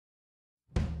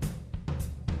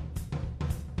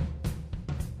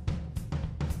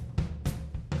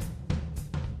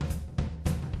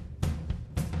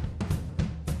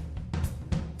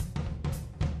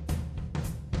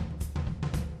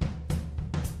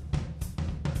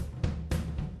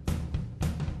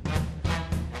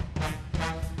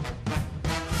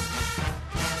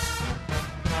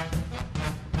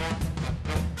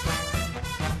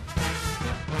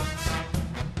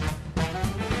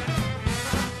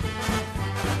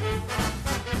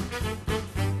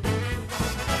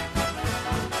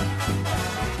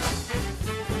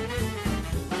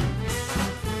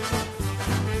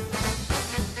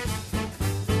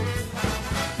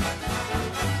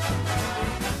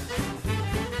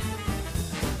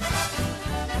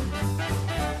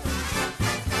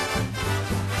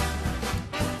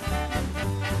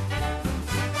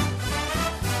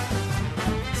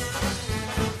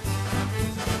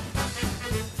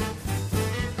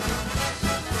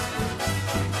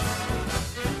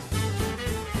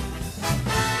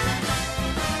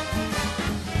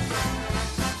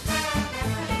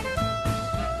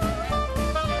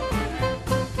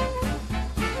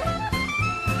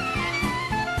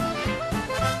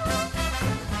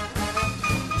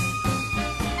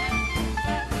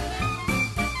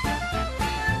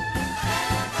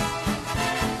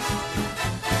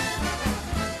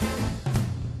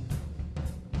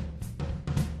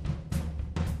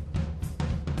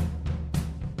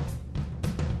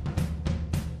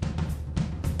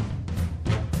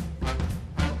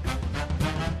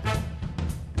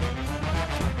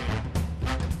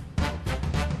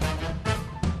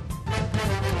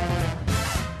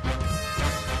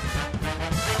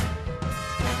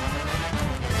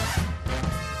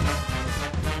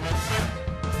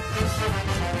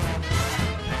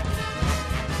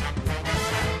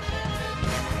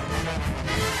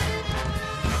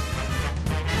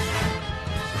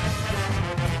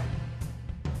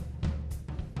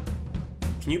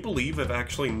Can you believe I've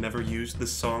actually never used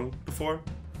this song before?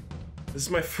 This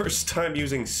is my first time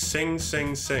using Sing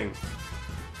Sing Sing.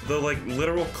 The, like,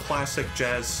 literal classic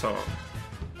jazz song.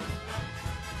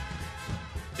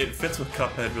 It fits with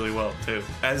Cuphead really well, too.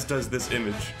 As does this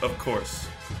image, of course.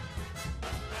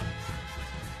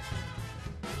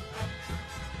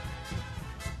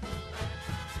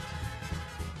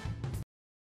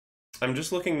 I'm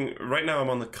just looking, right now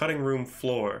I'm on the cutting room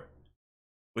floor,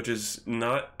 which is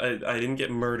not, I didn't get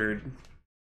murdered.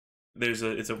 It's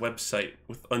a website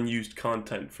with unused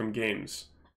content from games.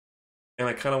 And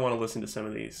I kind of want to listen to some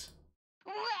of these.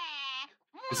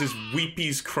 This is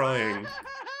Weepy's crying.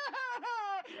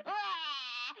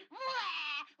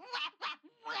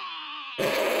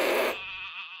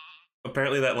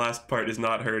 Apparently that last part is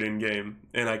not heard in-game,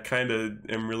 and I kind of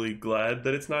am really glad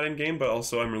that it's not in-game, but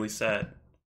also I'm really sad.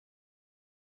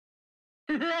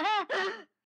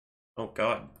 Oh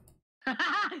god.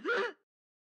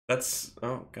 That's...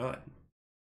 oh god.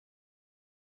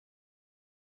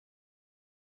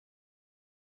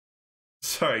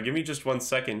 Sorry, give me just 1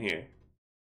 second here.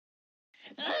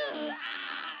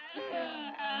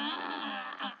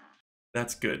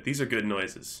 That's good. These are good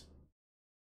noises.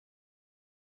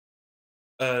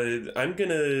 I'm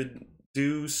gonna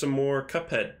do some more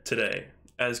Cuphead today,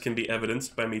 as can be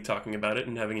evidenced by me talking about it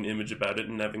and having an image about it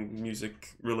and having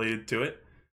music related to it.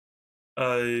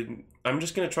 I'm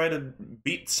just gonna try to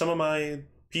beat some of my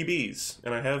PBs,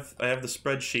 and I have the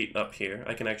spreadsheet up here.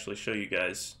 I can actually show you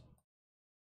guys.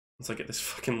 Let's get this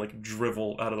fucking like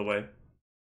drivel out of the way.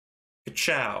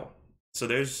 Ka-chow. So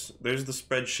there's the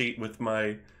spreadsheet with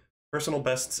my personal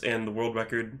bests and the world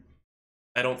record.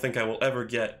 I don't think I will ever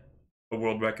get a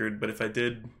world record, but if I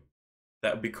did,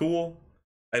 that would be cool.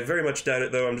 I very much doubt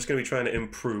it though. I'm just gonna be trying to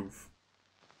improve.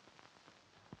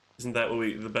 Isn't that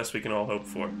what the best we can all hope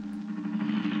for?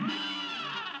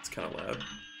 It's kind of loud.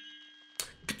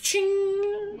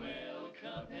 Ka-ching! Well,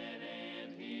 Cuphead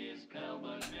and his pal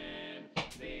Bugman,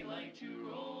 they like to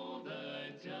roll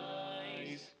the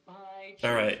dice.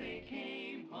 All right.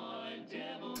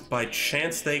 By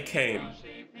chance they came.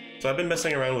 So I've been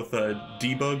messing around with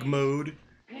debug mode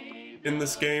in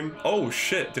this game. Oh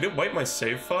shit, did it wipe my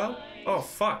save file? Oh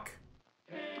fuck.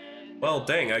 Well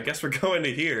dang, I guess we're going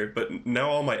to here, but now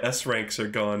all my S ranks are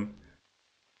gone.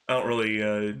 I don't really,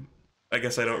 I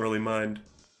guess I don't really mind.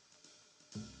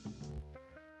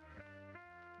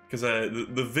 Because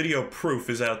the video proof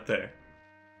is out there.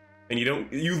 And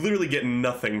you literally get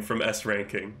nothing from S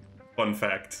ranking. Fun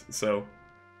fact, so.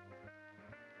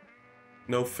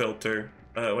 No filter.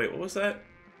 Wait, what was that?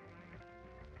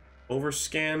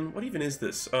 Overscan? What even is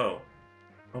this? Oh.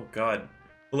 Oh god.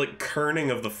 The, like,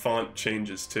 kerning of the font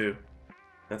changes, too.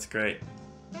 That's great.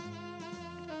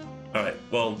 Alright,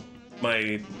 well,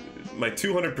 my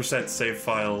 200% save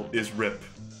file is RIP.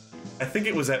 I think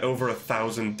it was at over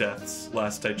 1,000 deaths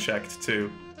last I checked,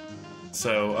 too.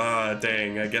 So,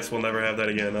 dang, I guess we'll never have that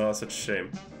again. Oh, such a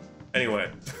shame.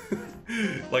 Anyway,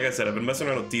 like I said, I've been messing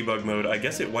around with debug mode. I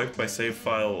guess it wiped my save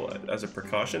file as a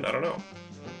precaution? I don't know.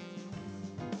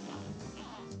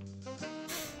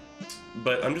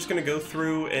 But I'm just gonna go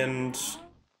through and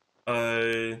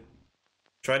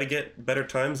try to get better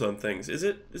times on things. Is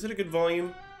it a good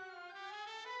volume?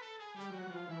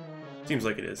 Seems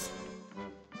like it is.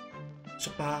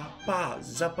 You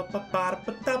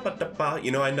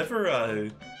know, I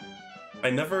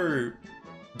never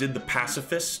did the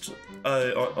pacifist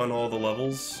on all the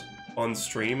levels on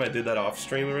stream. I did that off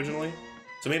stream originally,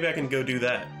 so maybe I can go do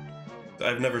that.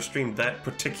 I've never streamed that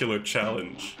particular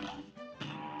challenge.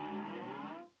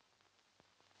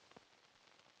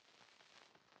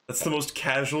 That's the most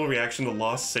casual reaction to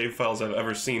lost save files I've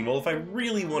ever seen. Well, if I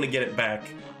really want to get it back,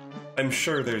 I'm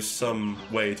sure there's some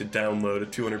way to download a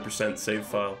 200% save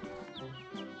file.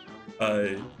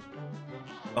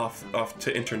 Off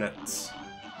to internets,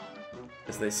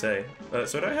 as they say.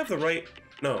 So do I have the right...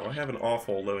 No, I have an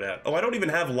awful loadout. Oh, I don't even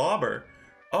have Lobber!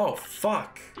 Oh,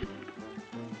 fuck!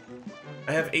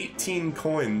 I have 18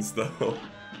 coins, though.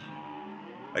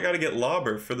 I gotta get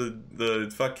Lobber for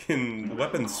the fucking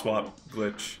weapon swap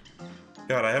glitch.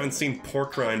 God, I haven't seen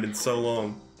Pork Rind in so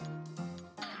long.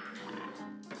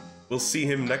 We'll see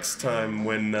him next time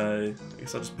when, I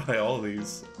guess I'll just buy all of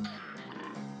these.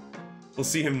 We'll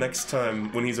see him next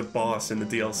time when he's a boss in the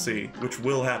DLC, which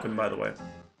will happen, by the way.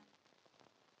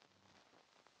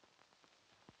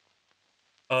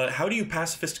 How do you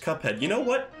pacifist Cuphead? You know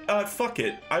what? Fuck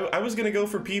it. I was gonna go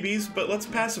for PBs, but let's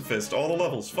pacifist all the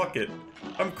levels. Fuck it.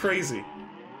 I'm crazy.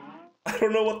 I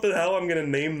don't know what the hell I'm gonna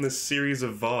name this series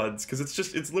of VODs, because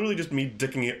it's literally just me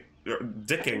dicking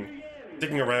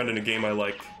around in a game I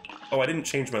like. Oh, I didn't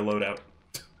change my loadout.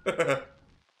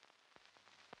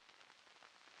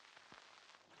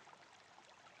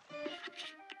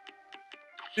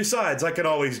 Besides, I could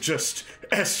always just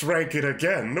S-rank it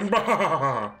again.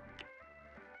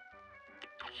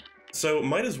 So,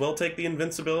 might as well take the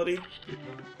invincibility.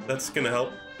 That's gonna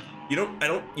help. You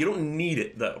don't need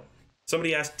it, though.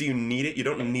 Somebody asked, do you need it? You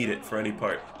don't need it for any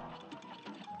part.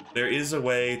 There is a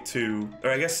way to... Or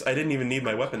I guess I didn't even need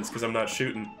my weapons because I'm not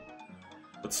shooting.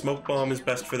 But smoke bomb is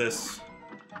best for this.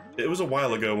 It was a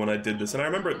while ago when I did this, and I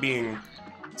remember it being...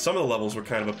 Some of the levels were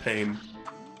kind of a pain.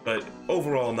 But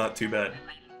overall, not too bad.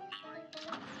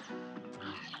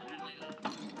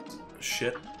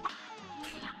 Shit.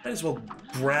 Might as well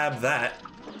grab that.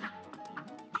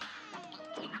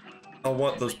 I'll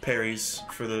want those parries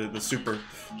for the super.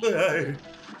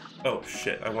 Oh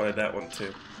shit, I wanted that one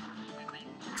too.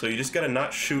 So you just gotta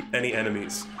not shoot any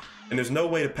enemies. And there's no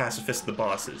way to pacifist the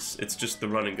bosses. It's just the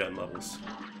run and gun levels.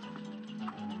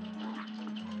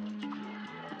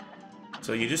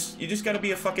 So you just gotta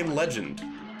be a fucking legend.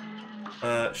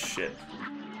 Shit.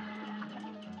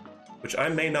 Which I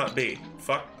may not be.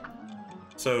 Fuck.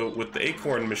 So with the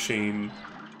acorn machine,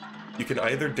 you can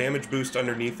either damage boost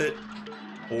underneath it,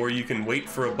 or you can wait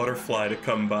for a butterfly to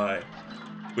come by.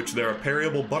 Which there are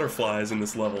parryable butterflies in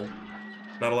this level.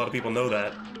 Not a lot of people know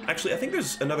that. Actually, I think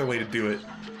there's another way to do it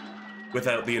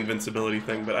without the invincibility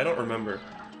thing, but I don't remember.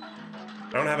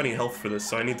 I don't have any health for this,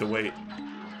 so I need to wait.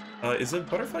 Is a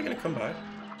butterfly gonna come by?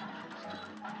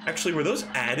 Actually, were those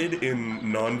added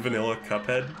in non-vanilla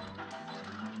Cuphead?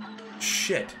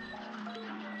 Shit.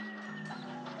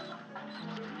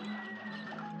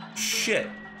 Shit.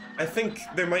 I think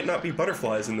there might not be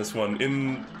butterflies in this one.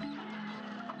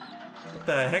 What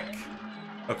the heck?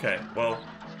 Okay, well...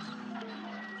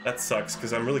 That sucks,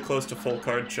 because I'm really close to full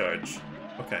card charge.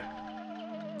 Okay.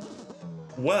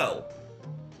 Well...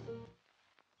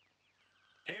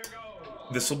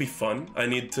 This'll be fun. I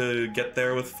need to get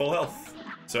there with full health,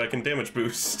 so I can damage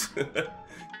boost.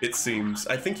 It seems.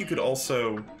 I think you could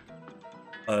also...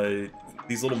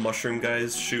 these little mushroom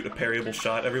guys shoot a parryable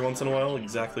shot every once in a while,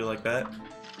 exactly like that.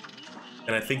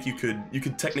 And I think you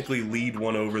could technically lead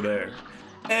one over there.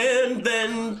 And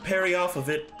then parry off of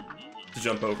it to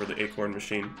jump over the acorn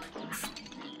machine.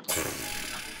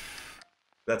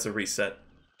 That's a reset.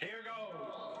 Here goes.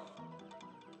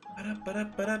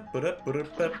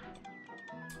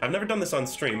 I've never done this on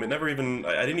stream. I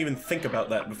didn't even think about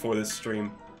that before this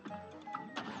stream.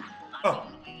 Oh,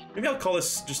 maybe I'll call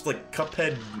this just like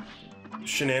Cuphead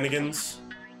shenanigans.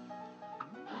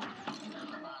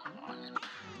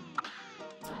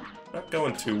 Not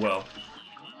going too well.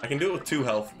 I can do it with 2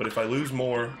 health, but if I lose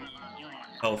more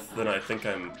health, then I think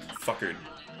I'm fuckered.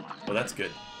 Well, that's good.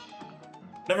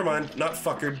 Never mind, not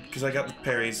fuckered, because I got the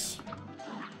parries.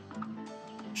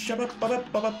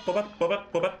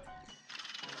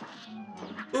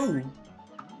 Ooh!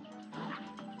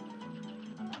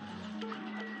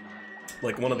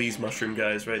 Like one of these mushroom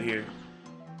guys right here.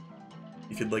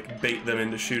 You could, like, bait them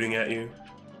into shooting at you.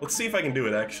 Let's see if I can do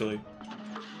it, actually.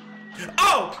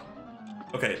 Oh!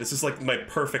 Okay, this is, like, my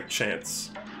perfect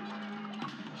chance.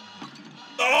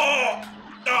 Oh!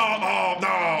 Oh,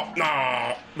 no,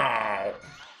 no, no.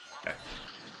 Okay.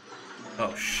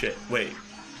 Oh, shit, wait.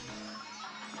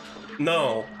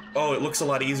 No. Oh, it looks a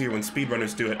lot easier when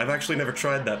speedrunners do it. I've actually never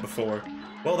tried that before.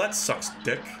 Well, that sucks,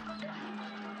 dick.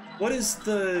 What is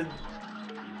the...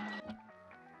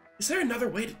 Is there another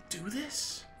way to do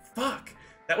this? Fuck.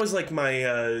 That was like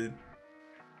my,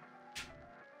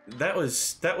 That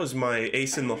was my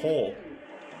ace in the hole.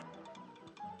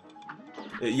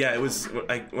 Yeah, it was...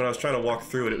 when I was trying to walk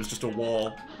through it, it was just a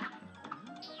wall.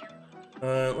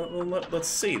 Let's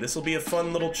see. This will be a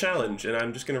fun little challenge, and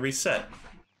I'm just gonna reset.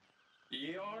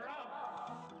 You're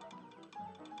up.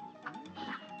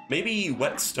 Maybe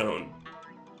whetstone.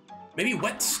 Maybe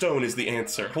whetstone is the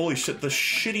answer. Holy shit, the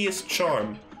shittiest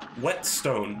charm.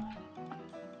 Whetstone.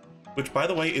 Which, by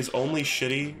the way, is only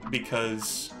shitty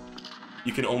because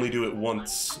you can only do it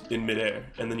once in midair,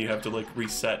 and then you have to, like,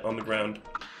 reset on the ground.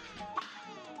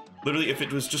 Literally, if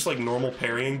it was just, like, normal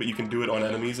parrying, but you can do it on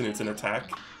enemies and it's an attack,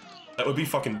 that would be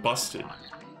fucking busted.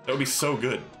 That would be so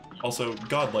good. Also,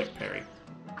 godlike parry.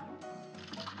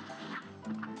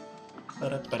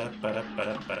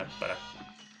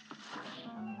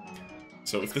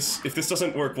 So if this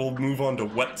doesn't work, we'll move on to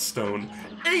whetstone.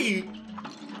 Hey!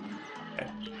 Okay.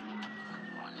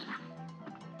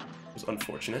 It was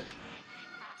unfortunate.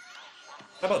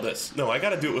 How about this? No, I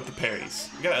gotta do it with the parries.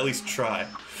 I gotta at least try.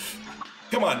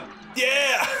 Come on!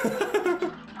 Yeah!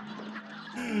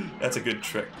 That's a good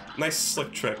trick. Nice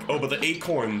slick trick. Oh, but the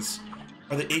acorns.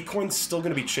 Are the acorns still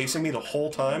gonna be chasing me the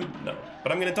whole time? No.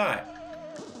 But I'm gonna die.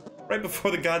 Right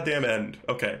before the goddamn end.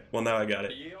 Okay, well now I got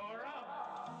it. You're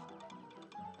up.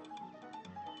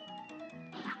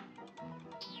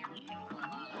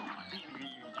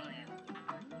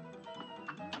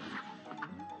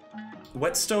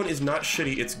 Whetstone is not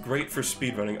shitty, it's great for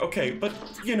speedrunning. Okay, but,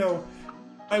 you know,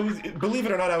 believe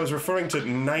it or not, I was referring to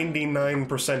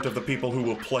 99% of the people who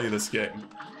will play this game.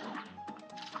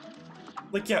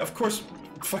 Like, yeah, of course,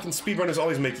 fucking speedrunners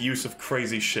always make use of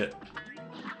crazy shit.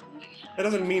 That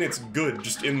doesn't mean it's good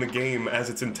just in the game as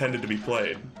it's intended to be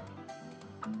played.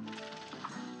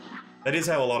 That is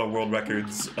how a lot of world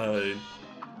records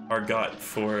are got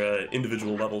for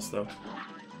individual levels, though.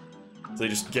 So they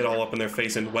just get all up in their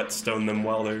face and whetstone them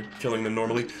while they're killing them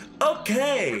normally.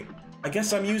 Okay! I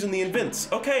guess I'm using the invints.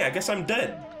 Okay, I guess I'm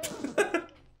dead.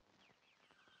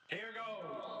 Here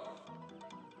goes.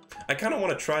 I kind of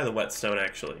want to try the whetstone,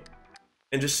 actually.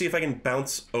 And just see if I can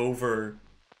bounce over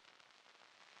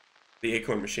the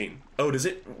acorn machine. Oh, does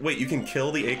it? Wait, you can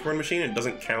kill the acorn machine and it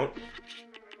doesn't count?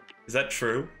 Is that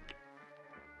true?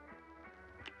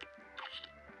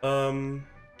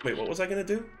 Wait, what was I gonna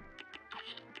do?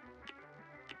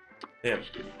 Damn.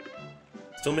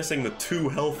 Still missing the 2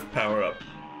 health power-up.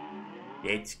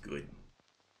 Yeah, it's good.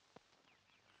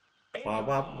 Oh,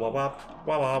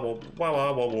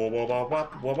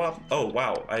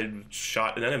 wow, I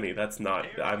shot an enemy. That's not...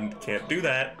 I can't do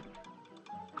that.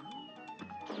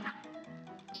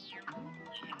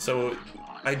 So,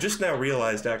 I just now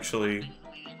realized, actually,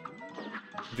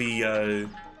 the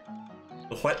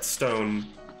whetstone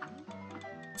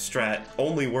strat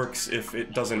only works if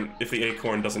the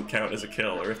acorn doesn't count as a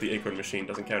kill, or if the acorn machine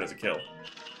doesn't count as a kill.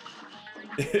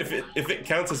 If it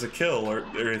counts as a kill, or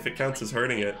if it counts as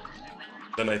hurting it,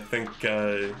 then I think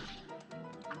that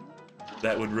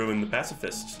would ruin the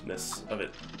pacifistness of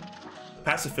it.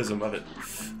 Pacifism of it.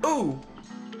 Ooh!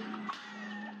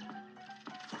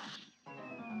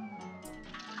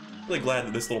 Really glad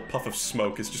that this little puff of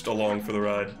smoke is just along for the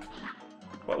ride.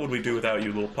 What would we do without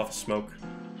you, little puff of smoke?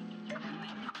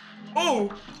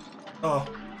 Oh! Oh.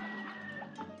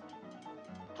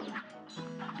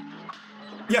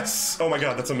 Yes! Oh my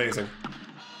god, that's amazing.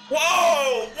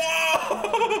 Whoa!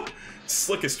 Whoa!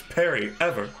 Slickest parry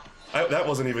ever. That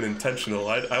wasn't even intentional.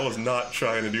 I was not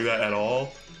trying to do that at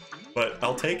all. But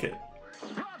I'll take it.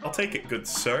 I'll take it, good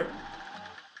sir.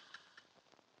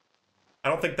 I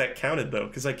don't think that counted, though,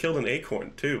 because I killed an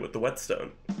acorn, too, with the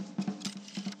whetstone.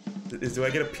 Do I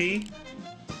get a P?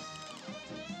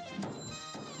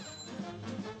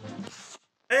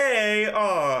 Hey!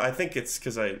 Aw, I think it's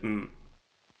because I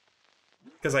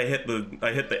hit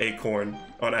the acorn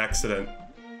on accident.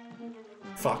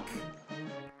 Fuck.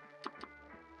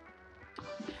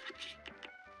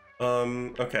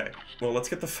 Okay. Well, let's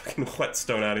get the fucking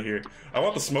whetstone out of here. I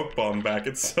want the smoke bomb back.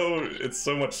 It's so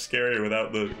much scarier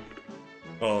without the...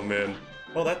 Oh, man.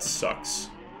 Well, that sucks.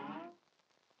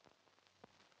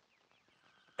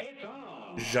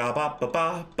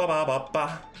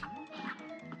 Ja-ba-ba-ba-ba-ba-ba.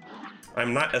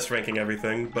 I'm not S-ranking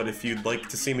everything, but if you'd like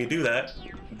to see me do that,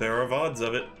 there are VODs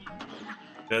of it.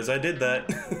 Because I did that.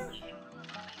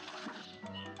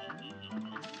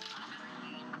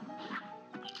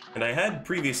 And I had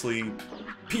previously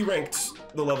P-ranked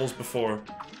the levels before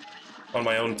on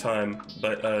my own time,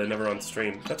 but never on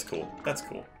stream. That's cool. That's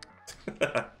cool.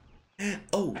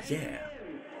 Oh, yeah.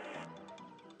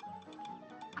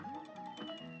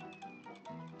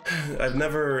 I've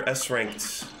never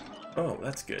S-ranked... Oh,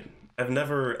 that's good. I've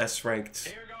never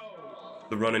S-ranked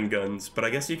the run-and guns, but I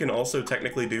guess you can also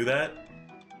technically do that.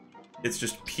 It's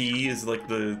just P is like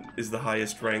the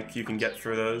highest rank you can get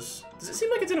for those. Does it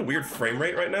seem like it's in a weird frame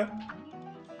rate right now?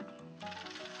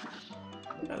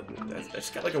 I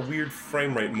just got like a weird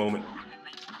frame rate moment.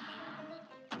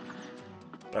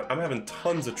 I'm having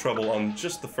tons of trouble on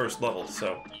just the first level,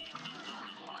 so...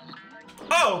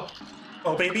 Oh!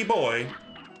 Oh, baby boy.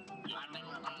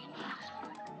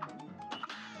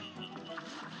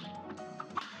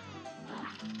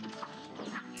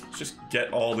 Let's just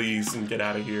get all these and get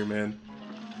out of here, man.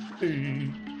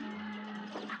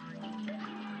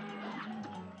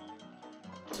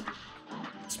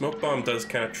 Smoke bomb does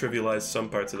kind of trivialize some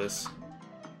parts of this.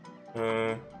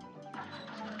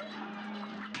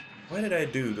 Why did I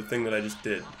do the thing that I just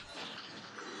did?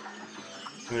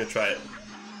 I'm gonna try it.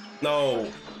 No!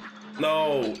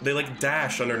 No! They like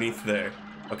dash underneath there.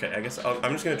 Okay, I guess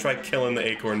I'm just gonna try killing the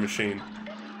acorn machine.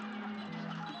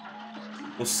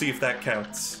 We'll see if that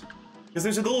counts. Because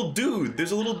there's a little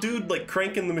dude like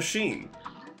cranking the machine.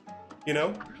 You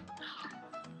know?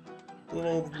 A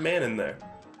little man in there.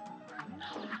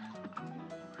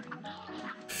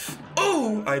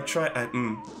 Oh!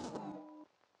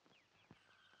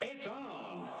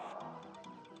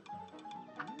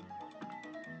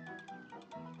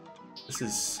 This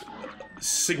is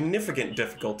significant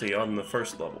difficulty on the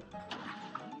first level.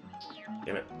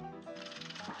 Damn it.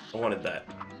 I wanted that.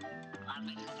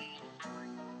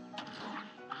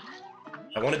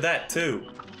 I wanted that too.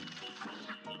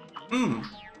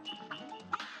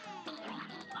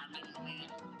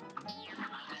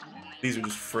 These are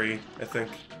just free, I think.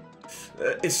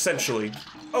 Essentially.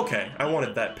 Okay, I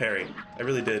wanted that parry. I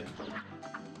really did.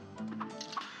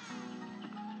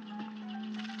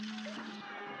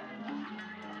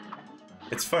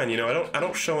 It's fine, you know. I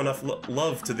don't show enough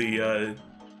love to the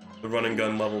run and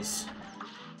gun levels,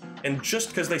 and just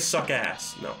because they suck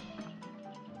ass, no.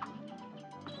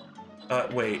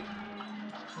 Wait.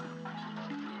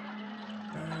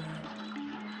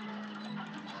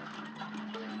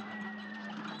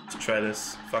 Let's try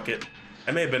this. Fuck it.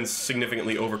 I may have been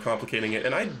significantly overcomplicating it,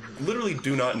 and I literally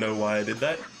do not know why I did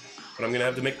that, but I'm gonna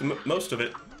have to make the most of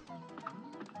it.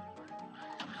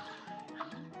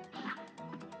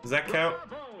 Does that count?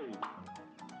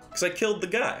 Because I killed the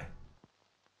guy.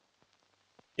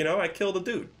 You know, I killed a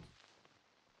dude.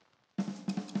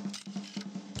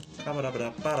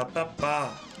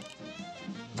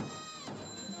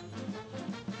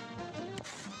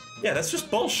 Yeah, that's just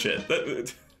bullshit.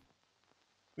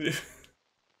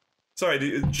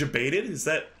 Sorry, debated? Is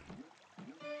that...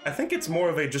 I think it's more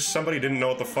of a just somebody didn't know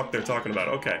what the fuck they're talking about.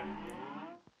 Okay.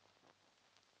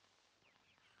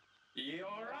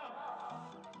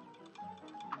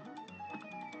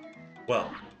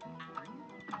 Well,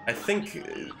 I think,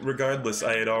 regardless,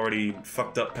 I had already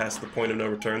fucked up past the point of no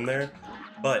return there,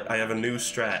 but I have a new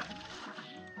strat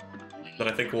that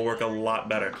I think will work a lot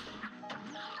better.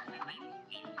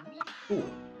 Ooh.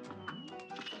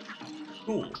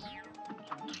 Ooh.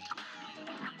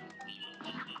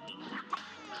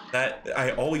 That,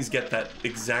 I always get that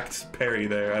exact parry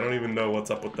there. I don't even know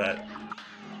what's up with that.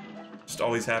 Just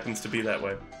always happens to be that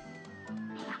way.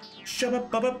 Am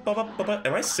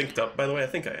I synced up, by the way? I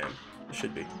think I am. I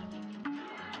should be.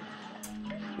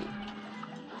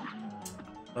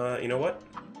 You know what?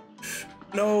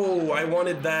 No, I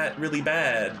wanted that really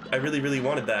bad. I really, really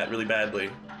wanted that really badly.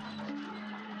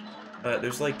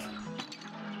 There's like...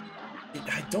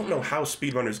 I don't know how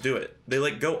speedrunners do it. They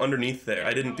like go underneath there.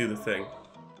 I didn't do the thing.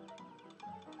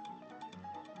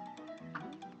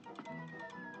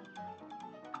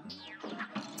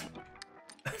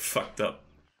 I fucked up.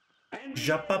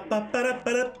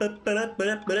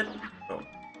 Oh.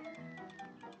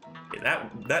 Yeah,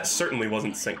 that certainly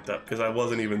wasn't synced up because I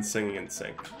wasn't even singing in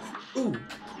sync. Ooh,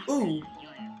 ooh.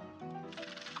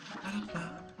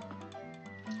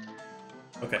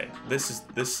 Okay, this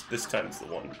time's the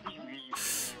one.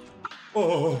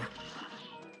 Oh.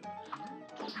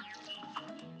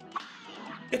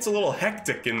 It's a little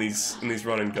hectic in these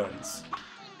run and guns.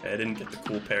 Okay, I didn't get the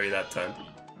cool parry that time.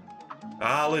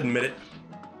 I'll admit it.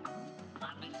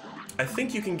 I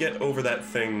think you can get over that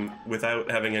thing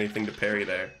without having anything to parry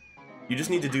there. You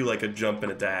just need to do like a jump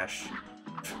and a dash.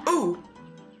 Ooh!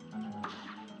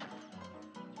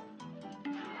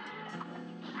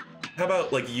 How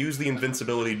about like use the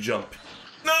invincibility jump?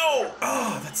 No!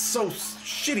 Ah, oh, that's so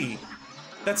shitty.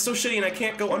 That's so shitty and I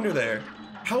can't go under there.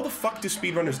 How the fuck do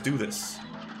speedrunners do this?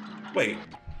 Wait.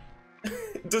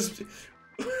 Does...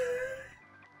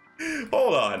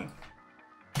 Hold on.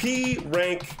 P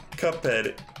rank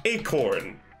Cuphead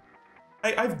Acorn.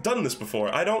 I've done this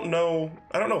before. I don't know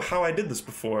how I did this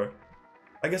before.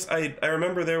 I guess I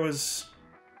remember there was...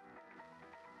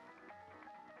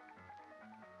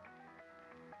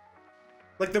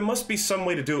 Like, there must be some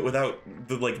way to do it without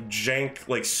the, like, jank,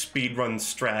 like, speedrun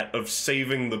strat of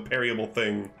saving the parryable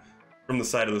thing from the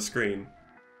side of the screen.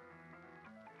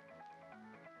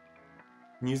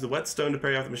 You can use the whetstone to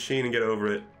parry off the machine and get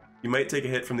over it. You might take a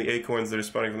hit from the acorns that are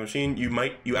spawning from the machine.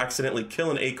 You accidentally kill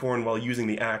an acorn while using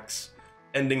the axe,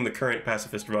 ending the current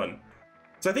pacifist run.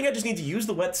 So I think I just need to use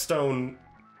the whetstone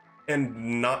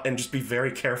and just be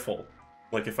very careful.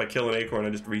 Like if I kill an acorn, I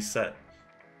just reset.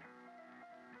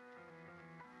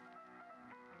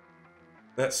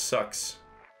 That sucks.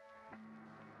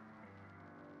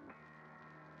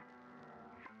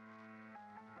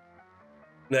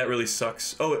 That really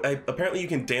sucks. Oh, apparently you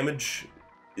can damage...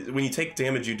 When you take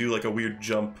damage, you do like a weird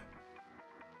jump.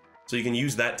 So you can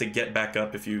use that to get back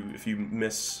up if you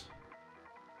miss.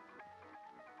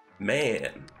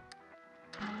 Man.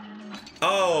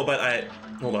 Oh, but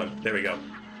hold on. There we go.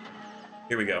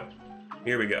 Here we go.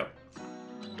 Here we go.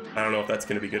 I don't know if that's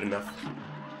gonna be good enough.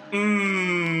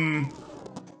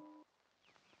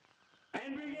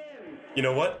 You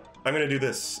know what? I'm gonna do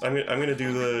this. I'm gonna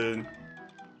do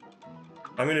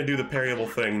the parryable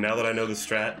thing now that I know the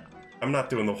strat. I'm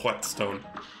not doing the whetstone.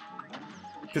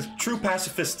 Because true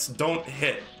pacifists don't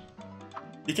hit.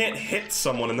 You can't hit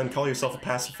someone and then call yourself a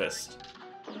pacifist.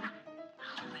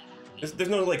 There's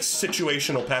no, like,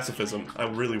 situational pacifism. I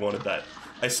really wanted that.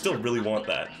 I still really want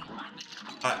that.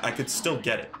 I could still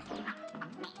get it.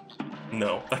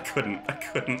 No, I couldn't.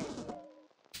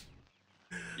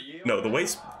 No, the way...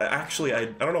 Actually, I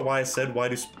don't know why I said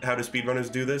how do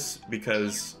speedrunners do this,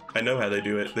 because I know how they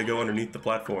do it. They go underneath the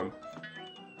platform.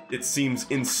 It seems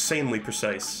insanely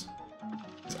precise.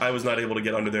 I was not able to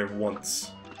get under there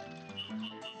once.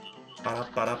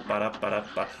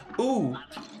 Ooh!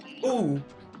 Ooh!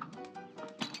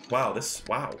 Wow, this...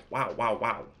 Wow.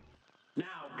 Now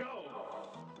go.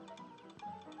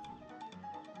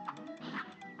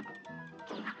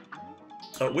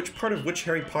 Which part of which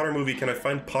Harry Potter movie can I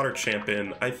find Potter Champ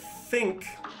in? I think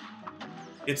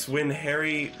it's when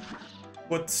Harry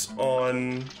puts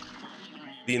on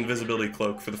the invisibility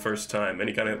cloak for the first time, and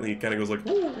he kind of goes like,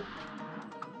 "Woo!"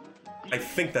 I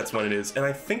think that's when it is, and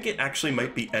I think it actually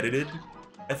might be edited.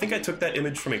 I think I took that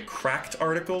image from a Cracked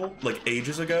article like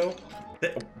ages ago.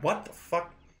 What the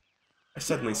fuck? I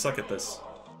suddenly suck at this.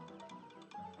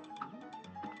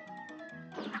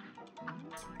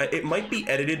 It might be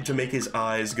edited to make his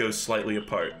eyes go slightly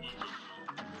apart.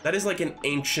 That is like an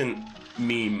ancient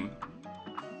meme.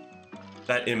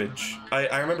 That image.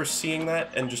 I remember seeing that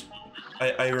and just...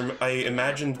 I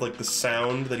imagined like the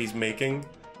sound that he's making.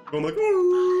 Going like,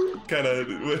 ooh, kind of...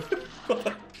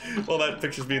 while that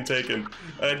picture's being taken.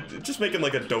 Just making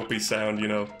like a dopey sound, you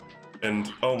know?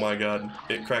 And oh my god,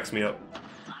 it cracks me up.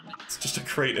 It's just a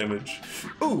great image.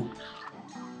 Ooh!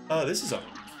 This is a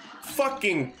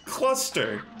fucking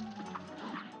cluster!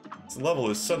 This level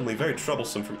is suddenly very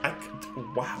troublesome from...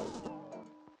 Wow.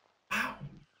 Wow.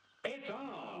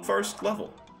 First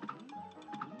level.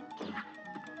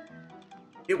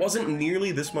 It wasn't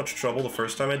nearly this much trouble the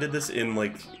first time I did this in,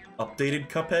 like, updated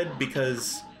Cuphead,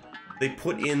 because they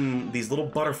put in these little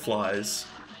butterflies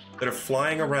that are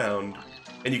flying around,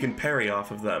 and you can parry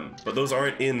off of them. But those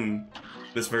aren't in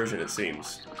this version, it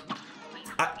seems.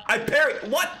 I parried...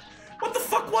 What? What the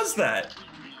fuck was that?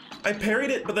 I parried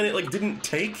it, but then it, like, didn't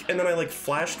take, and then I, like,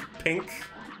 flashed pink,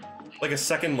 like, a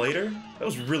second later? That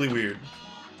was really weird.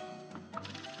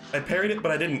 I parried it,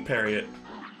 but I didn't parry it.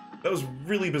 That was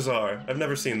really bizarre. I've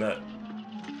never seen that.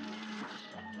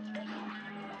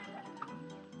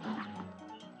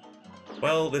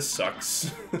 Well, this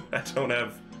sucks. I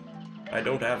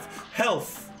don't have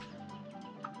health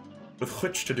with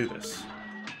which to do this.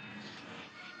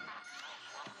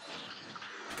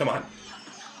 Come on.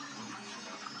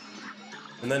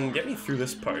 And then get me through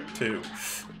this part, too.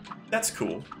 That's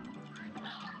cool.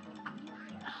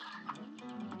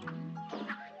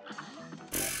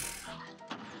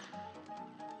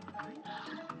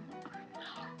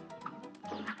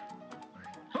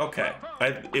 Okay.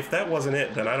 If that wasn't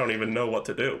it, then I don't even know what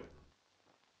to do.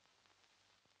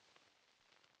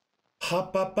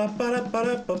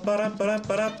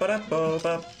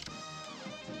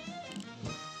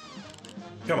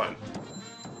 Come on.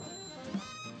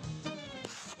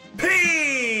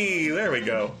 P! There we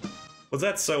go. Was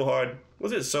that so hard?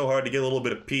 Was it so hard to get a little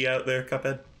bit of P out there,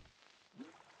 Cuphead?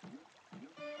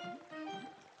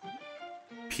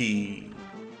 P.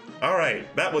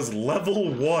 Alright, that was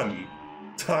level 1.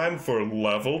 Time for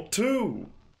level 2.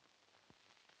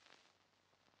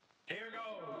 Here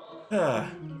goes.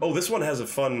 Oh, this one has a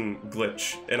fun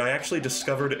glitch, and I actually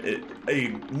discovered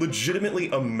a legitimately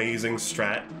amazing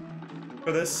strat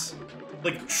for this.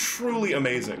 Like, truly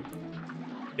amazing.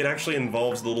 It actually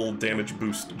involves the little damage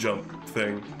boost jump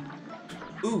thing.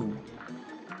 Ooh.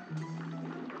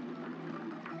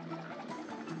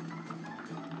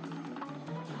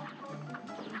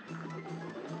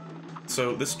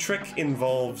 So this trick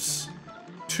involves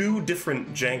two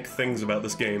different jank things about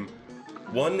this game.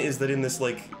 One is that in this,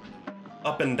 like,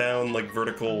 up and down, like,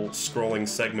 vertical scrolling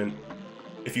segment,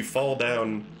 if you fall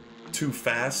down too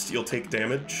fast, you'll take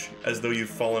damage, as though you've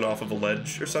fallen off of a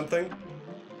ledge or something.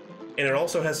 And it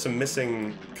also has some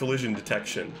missing collision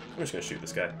detection. I'm just gonna shoot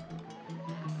this guy.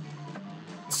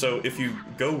 So if you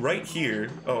go right here...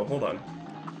 Oh, hold on.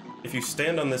 If you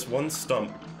stand on this one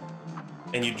stump,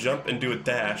 and you jump and do a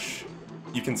dash,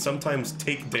 you can sometimes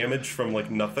take damage from,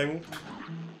 like, nothing,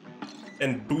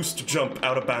 and boost jump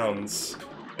out of bounds,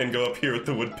 and go up here with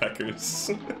the woodpeckers.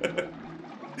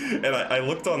 And I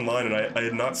looked online, and I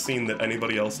had not seen that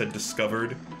anybody else had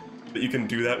discovered that you can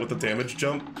do that with the damage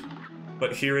jump,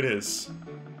 but here it is.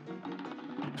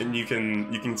 And you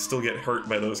can still get hurt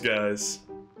by those guys.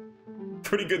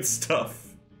 Pretty good stuff.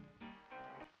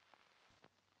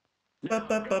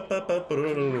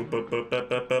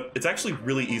 It's actually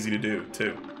really easy to do,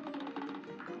 too.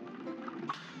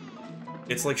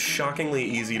 It's like shockingly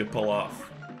easy to pull off.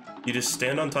 You just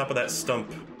stand on top of that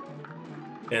stump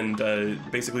and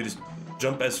basically just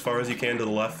jump as far as you can to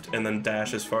the left, and then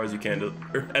dash as far as you can to,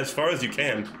 or as far as you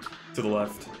can to the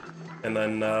left, and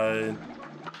then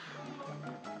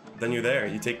you're there.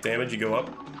 You take damage, you go up,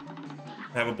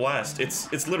 have a blast.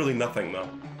 It's literally nothing though.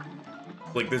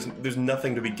 Like there's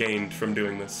nothing to be gained from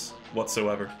doing this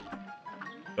whatsoever.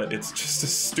 But it's just a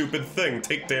stupid thing.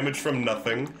 Take damage from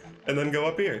nothing, and then go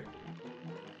up here.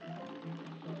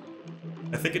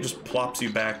 I think it just plops you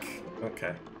back.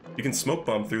 Okay. You can smoke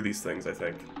bomb through these things, I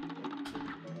think.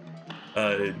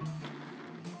 I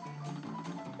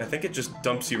think it just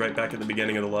dumps you right back at the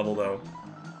beginning of the level, though.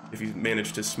 If you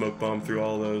manage to smoke bomb through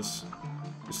all those.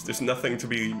 There's nothing to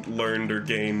be learned or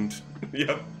gained.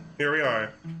 Yep, here we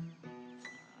are.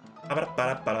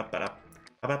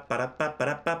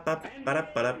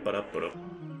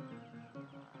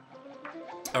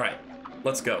 Alright,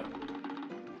 let's go.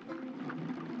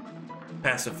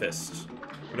 Pacifist.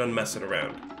 We're done messing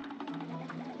around.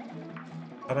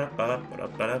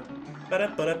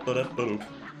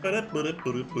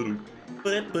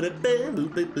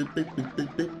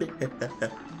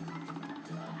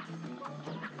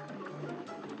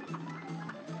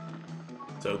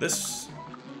 So this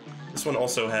one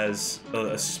also has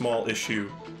a small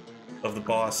issue of the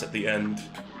boss at the end,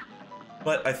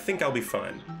 but I think I'll be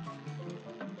fine.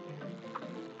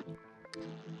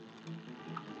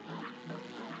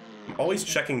 I'm always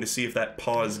checking to see if that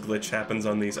pause glitch happens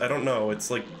on these. I don't know, it's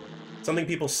like something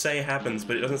people say happens,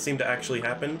 but it doesn't seem to actually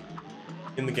happen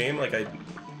in the game. Like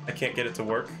I can't get it to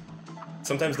work.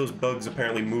 Sometimes those bugs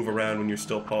apparently move around when you're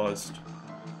still paused.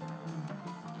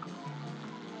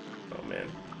 Oh man.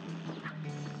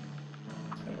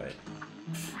 Alright.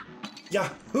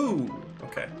 Yahoo!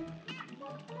 Okay.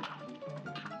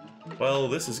 Well,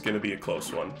 this is gonna be a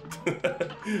close one.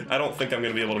 I don't think I'm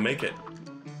gonna be able to make it.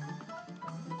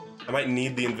 I might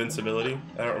need the invincibility.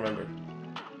 I don't remember.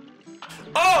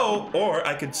 Oh! Or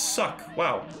I could suck.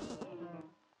 Wow.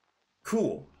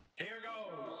 Cool. Here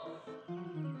goes.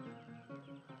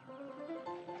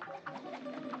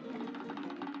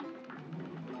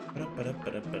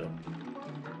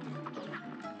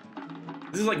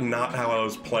 This is like not how I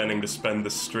was planning to spend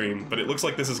this stream, but it looks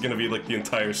like this is gonna be like the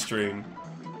entire stream.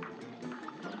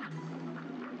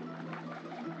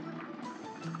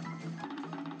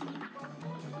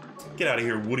 Get out of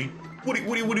here, Woody. Woody,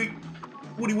 Woody, Woody.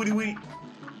 Woody, Woody, Woody.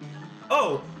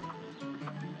 Oh!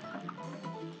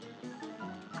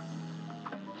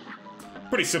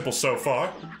 Pretty simple so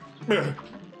far.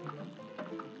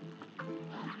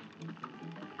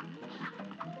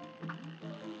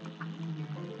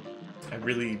 I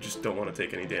really just don't want to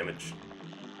take any damage.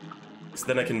 So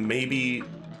then I can maybe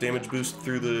damage boost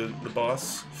through the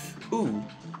boss. Ooh.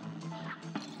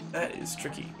 That is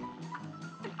tricky.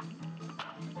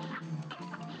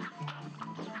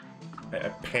 I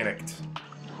panicked.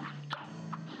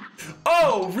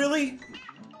 Oh, really?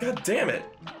 God damn it.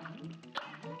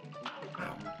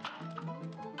 Wow.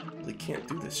 Really can't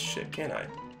do this shit, can I?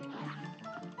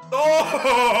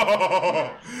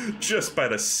 Oh! Just by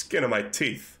the skin of my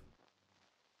teeth.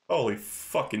 Holy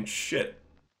fucking shit.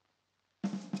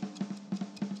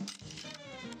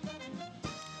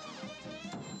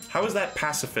 How is that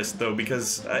pacifist, though?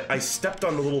 Because I stepped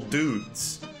on the little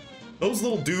dudes. Those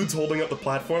little dudes holding up the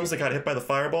platforms that got hit by the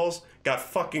fireballs got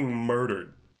fucking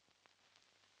murdered.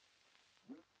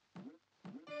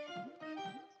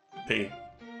 P.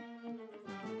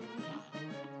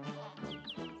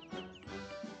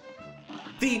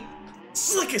 The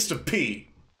slickest of P.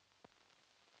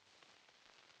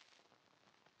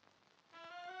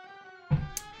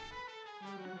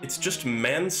 It's just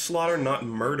manslaughter, not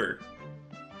murder.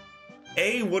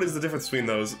 A, what is the difference between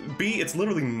those? B, it's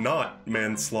literally not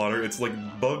manslaughter, it's like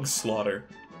bug slaughter.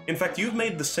 In fact, you've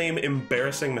made the same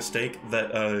embarrassing mistake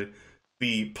that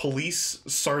the police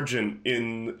sergeant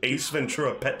in Ace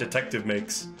Ventura: Pet Detective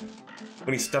makes.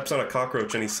 When he steps on a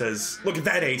cockroach and he says, "Look at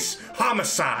that, Ace!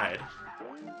 Homicide!"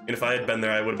 And if I had been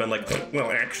there, I would have been like, "Well,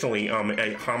 actually,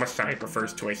 a homicide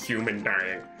refers to a human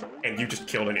dying. And you just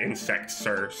killed an insect,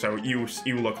 sir, so you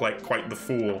look like quite the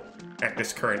fool at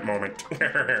this current moment."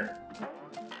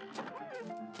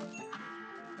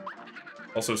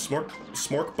 Also,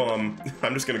 Smork Bomb,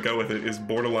 I'm just gonna go with it, is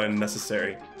borderline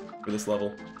necessary for this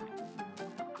level.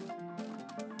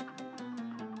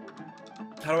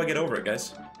 How do I get over it,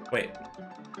 guys? Wait.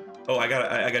 Oh, I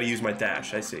gotta use my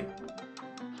dash, I see.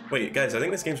 Wait, guys, I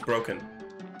think this game's broken.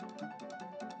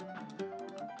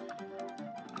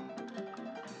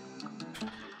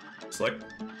 Select.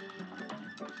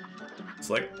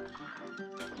 Select.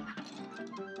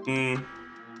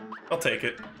 I'll take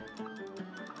it.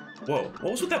 Whoa,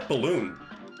 what was with that balloon?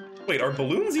 Wait, are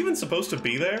balloons even supposed to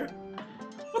be there?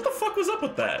 What the fuck was up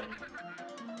with that?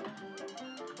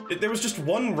 There was just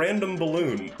one random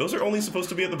balloon. Those are only supposed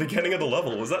to be at the beginning of the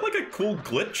level. Was that like a cool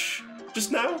glitch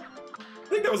just now? I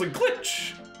think that was a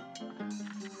glitch.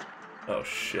 Oh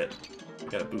shit. I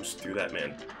gotta boost through that,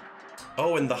 man.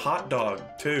 Oh, and the hot dog,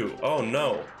 too. Oh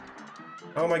no.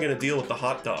 How am I gonna deal with the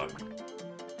hot dog?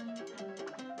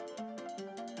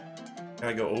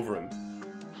 Gotta go over him.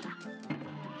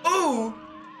 Oh!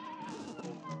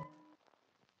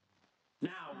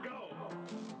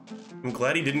 I'm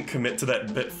glad he didn't commit to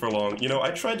that bit for long. You know,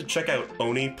 I tried to check out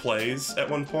Oni Plays at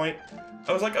one point.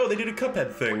 I was like, oh, they did a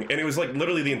Cuphead thing. And it was like,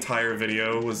 literally the entire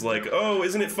video was like, oh,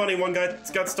 isn't it funny one guy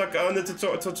got stuck on the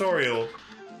tutorial?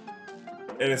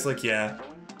 And it's like, yeah.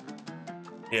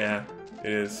 Yeah,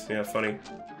 it is. Yeah, funny.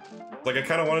 Like, I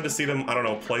kind of wanted to see them, I don't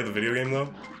know, play the video game,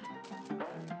 though.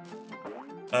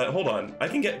 Hold on. I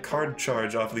can get card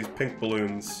charge off of these pink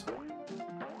balloons.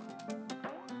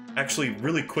 Actually,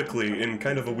 really quickly, in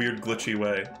kind of a weird, glitchy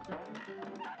way.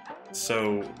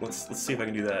 So, let's see if I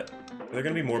can do that. Are there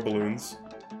gonna be more balloons?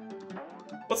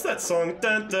 What's that song?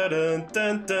 Dun dun dun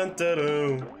dun dun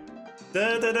dun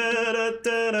dun dun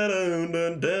dun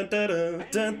dun dun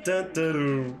dun dun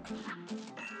dun.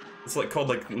 It's like called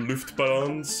like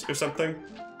Luftballons or something.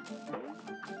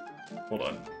 Hold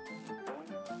on.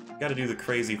 Gotta do the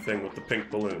crazy thing with the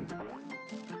pink balloon.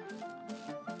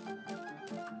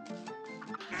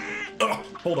 Oh,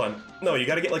 hold on. No, you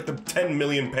gotta get like the 10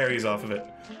 million parries off of it.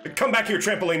 Come back here,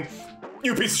 trampoline!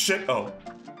 You piece of shit! Oh.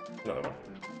 Another one.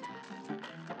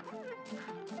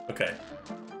 Okay.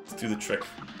 Let's do the trick.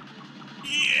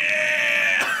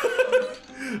 Yeah!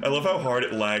 I love how hard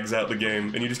it lags out the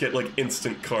game, and you just get like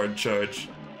instant card charge.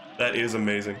 That is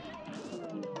amazing.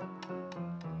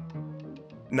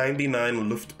 99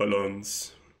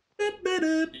 Luftballons.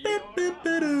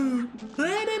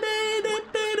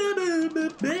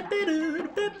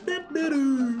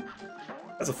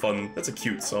 That's a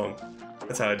cute song.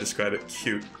 That's how I describe it,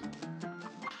 cute.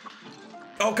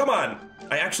 Oh, come on!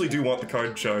 I actually do want the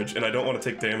card charge, and I don't want to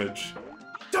take damage.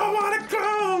 Don't want to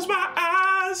close my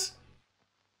eyes!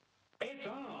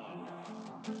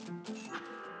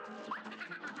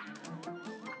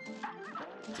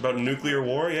 It's about nuclear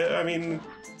war? Yeah, I mean,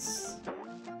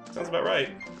 sounds about right.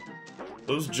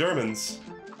 Those Germans,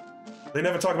 they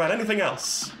never talk about anything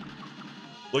else.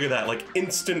 Look at that, like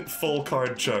instant full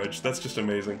card charge. That's just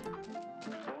amazing.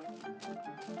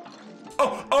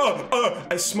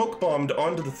 I smoke bombed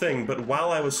onto the thing, but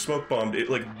while I was smoke bombed, it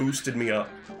like boosted me up.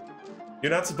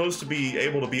 You're not supposed to be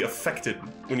able to be affected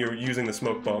when you're using the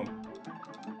smoke bomb.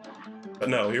 But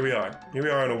no, here we are. Here we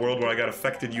are in a world where I got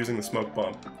affected using the smoke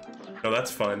bomb. No,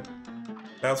 that's fine.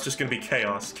 Now it's just gonna be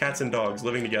chaos. Cats and dogs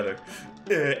living together.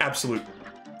 Absolute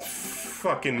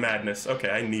fucking madness. Okay,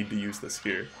 I need to use this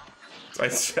here. I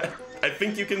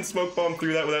think you can smoke bomb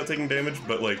through that without taking damage,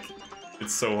 but like,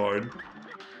 it's so hard.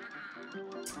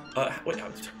 Wait,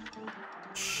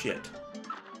 shit.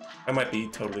 I might be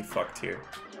totally fucked here.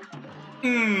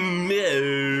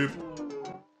 No.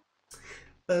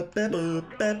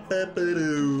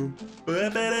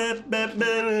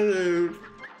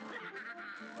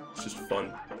 It's just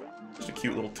fun. Just a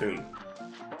cute little tune.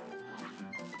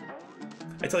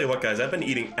 I tell you what, guys, I've been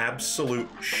eating absolute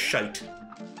shite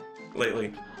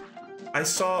lately. I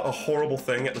saw a horrible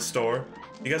thing at the store.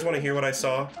 You guys want to hear what I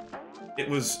saw? It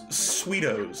was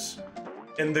Sweetos.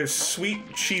 And they're sweet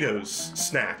Cheetos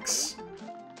snacks.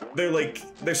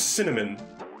 They're cinnamon.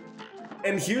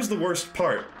 And here's the worst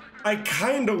part. I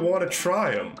kinda want to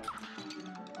try them.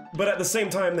 But at the same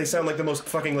time, they sound like the most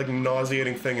fucking, like,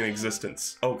 nauseating thing in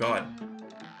existence. Oh god.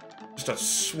 Just a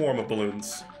swarm of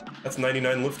balloons. That's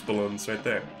 99 Luftballons right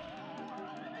there.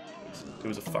 It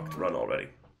was a fucked run already.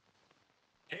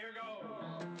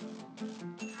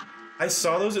 I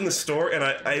saw those in the store and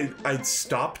I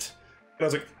stopped and I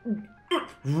was like,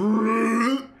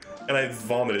 and I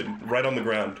vomited right on the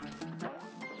ground.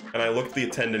 And I looked the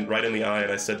attendant right in the eye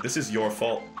and I said, this is your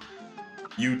fault.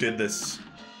 You did this.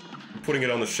 You're putting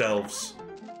it on the shelves.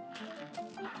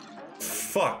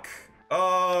 Fuck.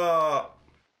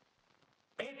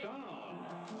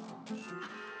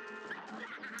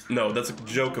 No, that's a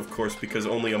joke, of course, because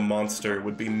only a monster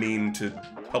would be mean to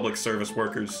public service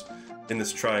workers in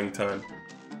this trying time.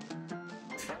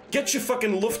 Get your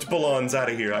fucking Luftballons out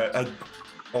of here. I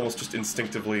almost just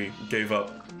instinctively gave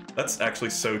up. That's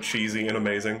actually so cheesy and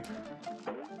amazing.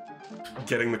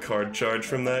 Getting the card charge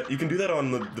from that. You can do that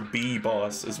on the bee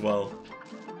boss as well.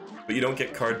 But you don't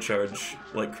get card charge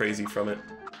like crazy from it.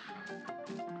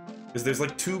 Because there's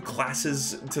like two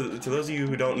classes, to those of you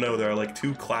who don't know, there are like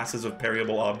two classes of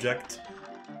parryable object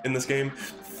in this game.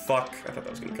 Fuck, I thought that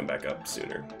was gonna come back up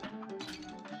sooner.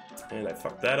 And I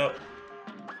fucked that up.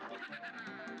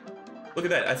 Look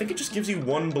at that. I think it just gives you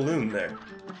one balloon there.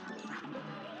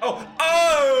 Oh!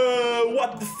 Oh!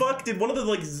 What the fuck? Did one of the,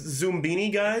 like,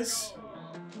 Zoombini guys?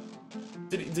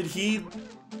 Did he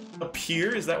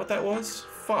appear? Is that what that was?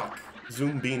 Fuck.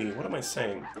 Zoombini. What am I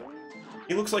saying?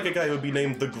 He looks like a guy who would be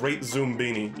named the Great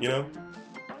Zoombini, you know?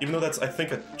 Even though that's, I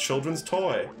think, a children's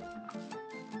toy.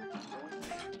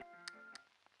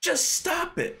 Just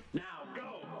stop it! Now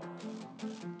go.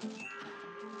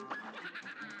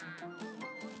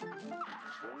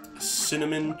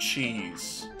 Cinnamon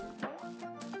cheese.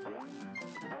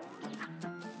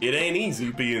 It ain't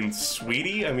easy being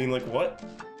sweetie. I mean, like, what?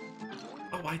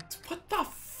 Oh, what the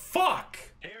fuck?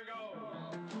 Here goes.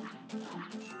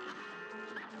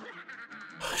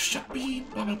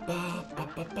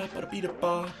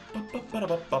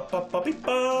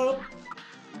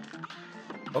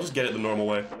 I'll just get it the normal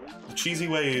way. The cheesy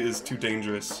way is too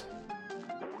dangerous.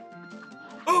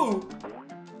 Ooh!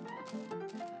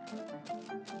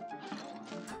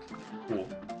 Cool.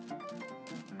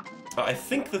 I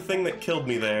think the thing that killed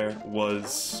me there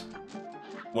was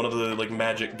one of the, like,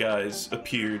 magic guys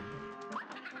appeared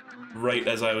right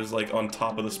as I was, like, on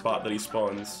top of the spot that he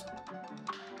spawns.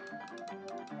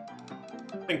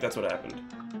 I think that's what happened.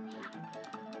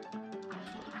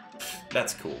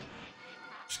 That's cool.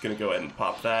 Just gonna go ahead and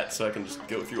pop that so I can just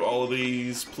go through all of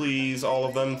these, please, all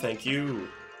of them, thank you.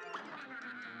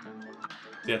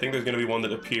 Yeah, I think there's gonna be one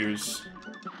that appears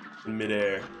in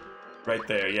midair. Right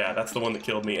there, yeah, that's the one that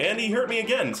killed me. And he hurt me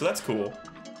again, so that's cool.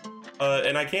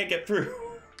 And I can't get through.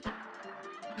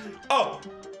 Oh!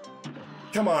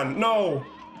 Come on, no!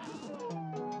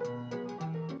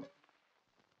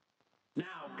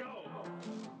 Now go.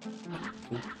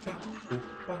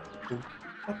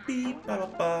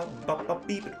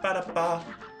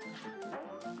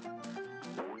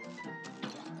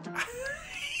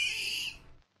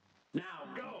 Now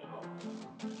go.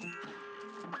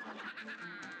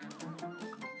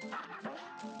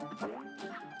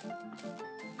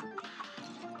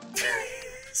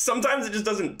 Sometimes it just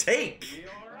doesn't take. You're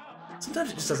up.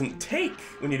 Sometimes it just doesn't take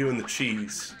when you're doing the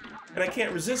cheese. And I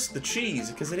can't resist the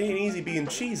cheese because it ain't easy being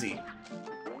cheesy.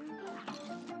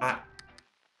 Ah.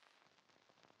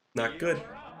 Not good.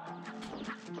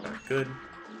 Not good.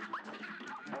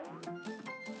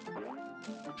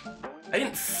 I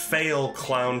didn't fail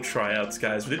clown tryouts,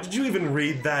 guys. Did you even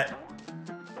read that?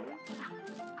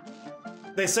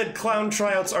 They said clown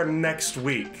tryouts are next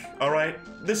week, alright?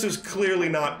 This is clearly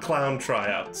not clown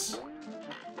tryouts.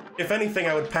 If anything,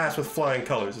 I would pass with flying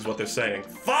colors, is what they're saying.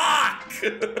 Fuck!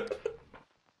 You're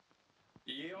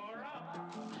up.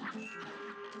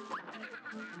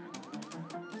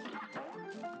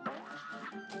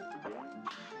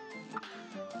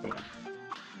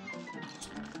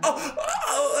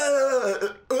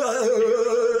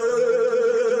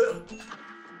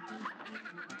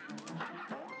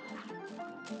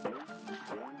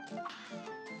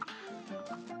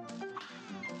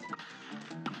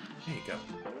 There you go.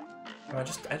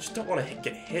 I just don't want to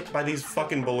get hit by these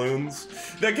fucking balloons.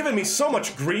 They're giving me so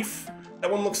much grief.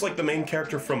 That one looks like the main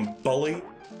character from Bully.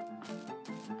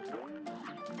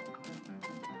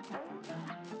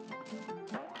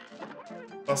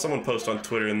 I saw someone post on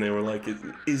Twitter and they were like,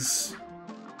 is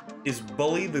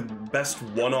Bully the best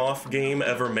one-off game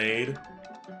ever made?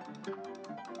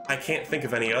 I can't think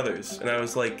of any others. And I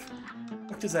was like,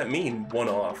 what does that mean,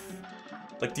 one-off?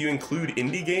 Like, do you include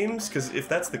indie games? Because if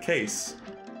that's the case,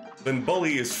 then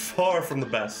Bully is far from the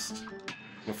best,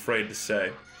 I'm afraid to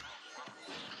say.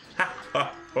 Ha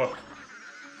ha ha.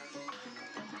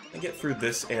 Can I get through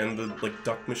this and the, like,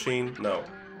 duck machine? No.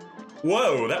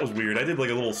 Whoa, that was weird. I did, like,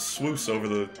 a little swoosh over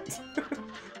the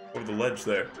over the ledge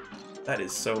there. That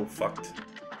is so fucked.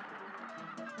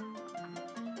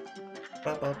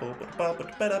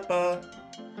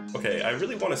 Okay, I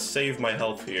really want to save my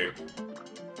health here.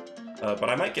 But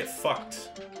I might get fucked.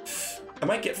 I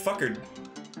might get fuckered.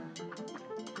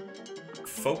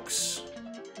 Folks.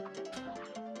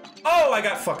 Oh, I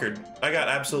got fuckered. I got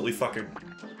absolutely fuckered.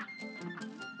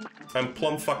 I'm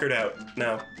plumb fuckered out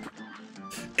now.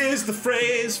 Is the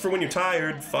phrase for when you're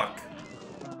tired. Fuck.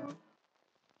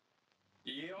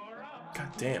 You're up. God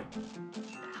damn.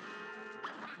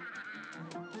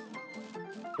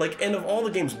 Like, and of all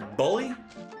the games, Bully?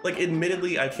 Like,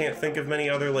 admittedly, I can't think of many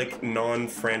other, like,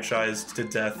 non-franchised to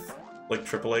death, like,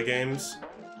 AAA games.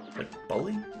 Like,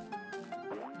 Bully?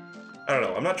 I don't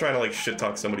know, I'm not trying to, like,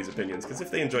 shit-talk somebody's opinions, because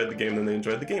if they enjoyed the game, then they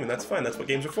enjoyed the game, and that's fine, that's what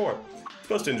games are for. You're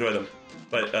supposed to enjoy them.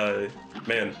 But,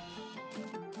 man.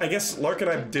 I guess Lark and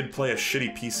I did play a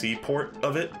shitty PC port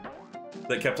of it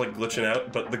that kept, like, glitching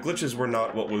out, but the glitches were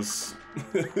not what was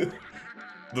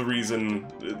the reason.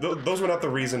 Those were not the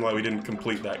reason why we didn't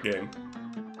complete that game.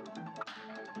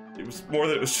 It was more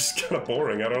that it was just kind of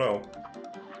boring. I don't know.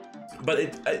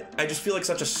 But I just feel like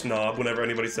such a snob whenever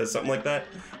anybody says something like that.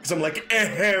 Because I'm like,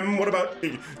 ahem, what about...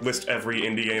 List every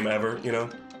indie game ever, you know?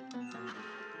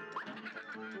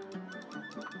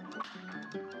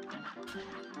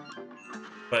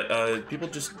 But, people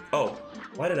just... Oh,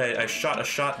 why did I shot a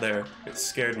shot there? It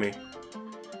scared me.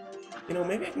 You know,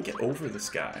 maybe I can get over this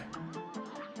guy.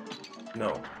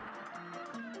 No.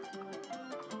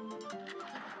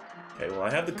 Okay, well,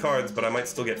 I have the cards, but I might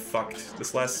still get fucked.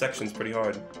 This last section's pretty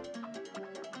hard.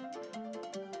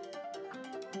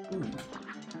 Ooh.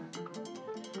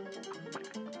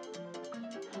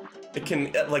 It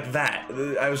can, like that.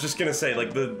 I was just gonna say,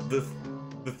 like, the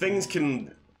things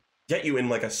can get you in,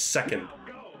 like, a second.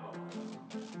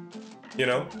 You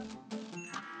know?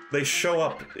 They show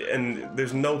up, and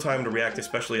there's no time to react,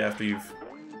 especially after you've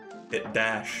hit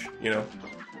dash, you know?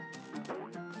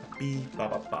 Bee, ba,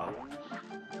 ba, ba.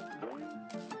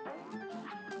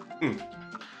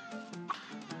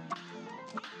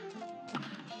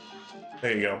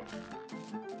 There you go.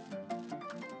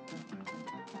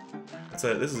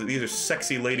 These are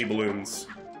sexy lady balloons.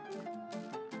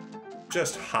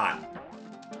 Just hot.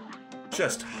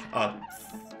 Just a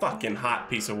fucking hot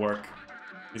piece of work.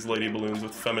 These lady balloons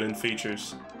with feminine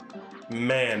features.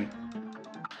 Man.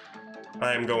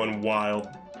 I am going wild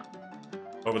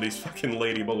over these fucking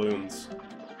lady balloons.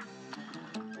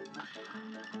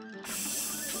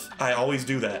 I always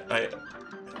do that.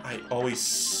 I always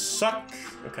suck.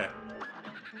 Okay.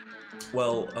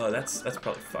 Well, that's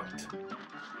probably fucked.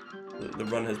 The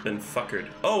run has been fuckered.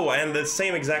 Oh, and the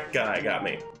same exact guy got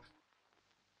me.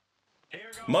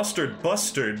 Mustard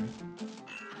Bustard.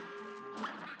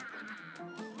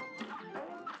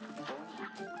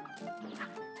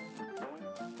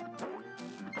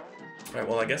 Alright,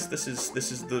 well I guess this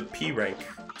is the P rank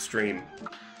stream.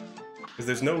 Because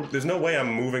there's no way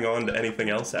I'm moving on to anything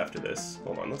else after this.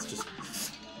 Hold on, let's just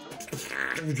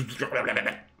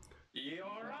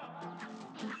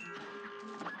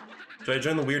Should I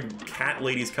join the weird cat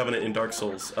ladies covenant in Dark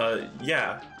Souls?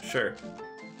 Yeah, sure.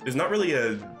 There's not really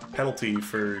a penalty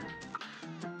for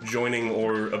joining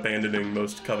or abandoning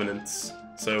most covenants.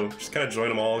 So just kind of join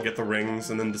them all, get the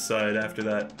rings, and then decide after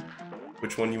that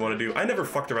which one you want to do. I never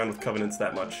fucked around with covenants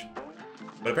that much.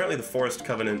 But apparently the Forest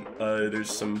Covenant, there's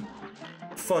some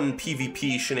fun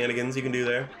PvP shenanigans you can do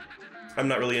there. I'm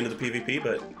not really into the PvP,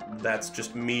 but that's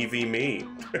just me v me.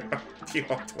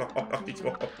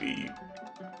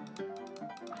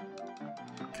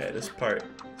 Okay, this part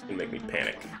is gonna make me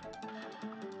panic.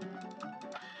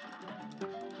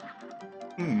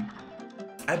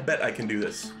 I bet I can do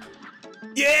this.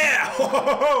 Yeah! Ho, ho,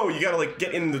 ho, ho! You gotta like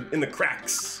get in the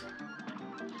cracks.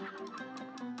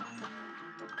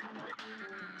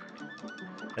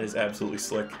 That is absolutely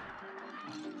slick.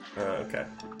 Okay.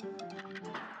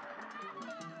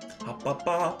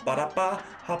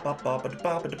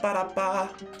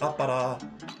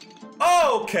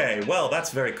 Okay, well,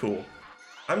 that's very cool.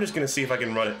 I'm just gonna see if I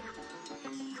can run it.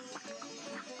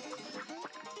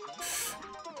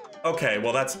 Okay,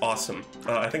 well, that's awesome.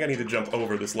 I think I need to jump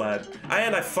over this lad.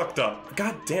 And I fucked up.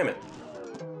 God damn it.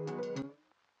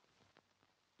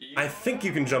 I think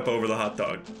you can jump over the hot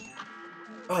dog.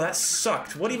 Oh, that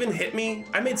sucked. What even hit me?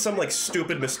 I made some, like,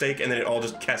 stupid mistake, and then it all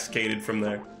just cascaded from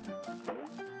there.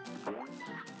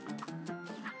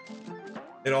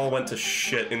 It all went to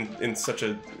shit in such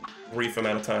a brief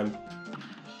amount of time.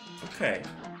 Okay.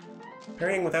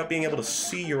 Parrying without being able to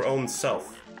see your own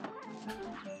self.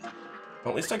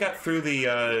 Well, at least I got through the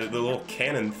little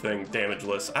cannon thing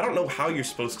damageless. I don't know how you're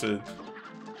supposed to...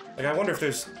 Like, I wonder if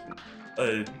there's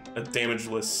a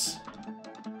damageless...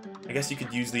 I guess you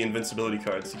could use the invincibility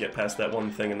cards to get past that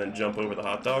one thing and then jump over the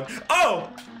hot dog. Oh!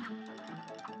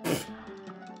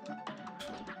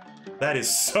 That is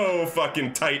so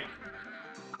fucking tight.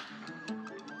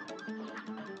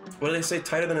 What do they say?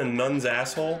 Tighter than a nun's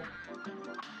asshole?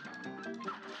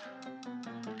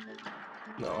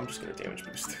 No, I'm just gonna damage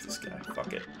boost through this guy.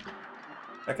 Fuck it.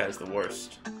 That guy's the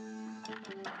worst.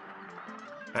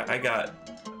 I got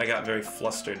very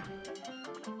flustered.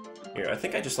 Here, I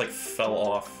think I just like fell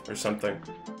off or something.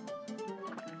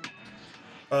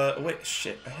 Wait,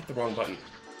 shit, I hit the wrong button.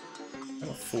 I'm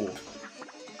a fool.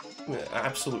 I'm an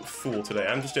absolute fool today.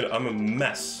 I'm a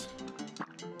mess.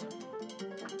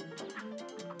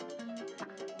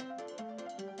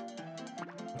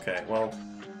 Okay, well,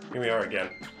 here we are again.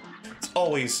 It's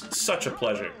always such a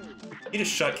pleasure. He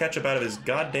just shot ketchup out of his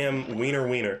goddamn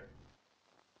wiener.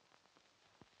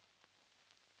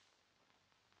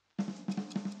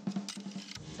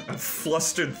 I'm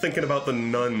flustered thinking about the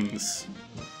nuns.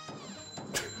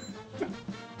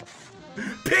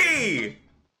 P!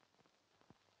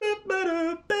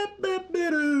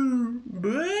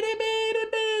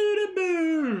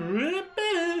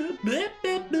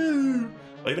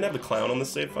 I even have the clown on the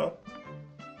save file?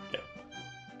 Yeah.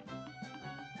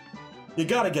 You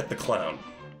gotta get the clown.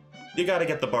 You gotta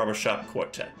get the barbershop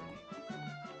quartet.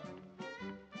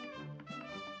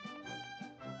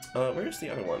 Where's the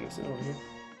other one? Is it over here?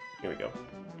 Here we go.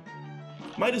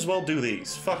 Might as well do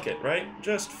these. Fuck it, right?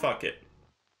 Just fuck it.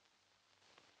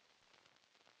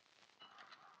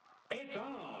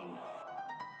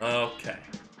 Okay.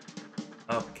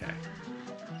 Okay.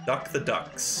 Duck the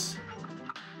ducks.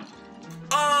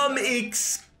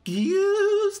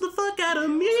 Excuse the fuck out of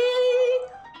me!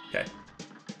 Okay.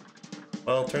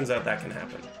 Well, turns out that can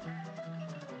happen.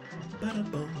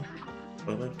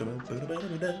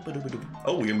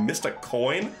 Oh, you missed a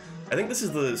coin? I think this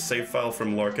is the save file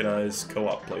from Lark and I's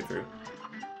co-op playthrough.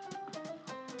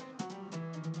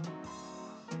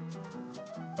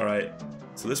 Alright,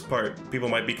 so this part, people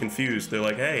might be confused. They're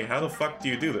like, hey, how the fuck do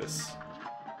you do this?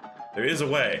 There is a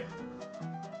way.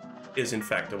 Is in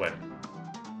fact a way.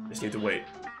 Just need to wait.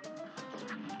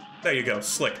 There you go,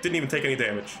 slick. Didn't even take any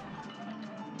damage.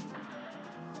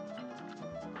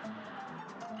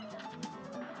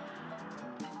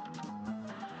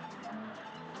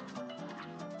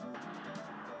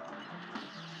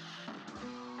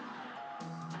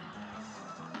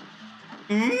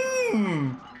 I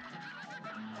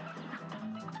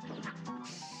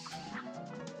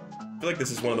feel like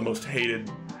this is one of the most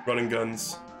hated run and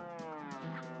guns.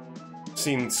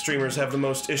 Seen streamers have the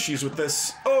most issues with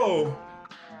this. Oh!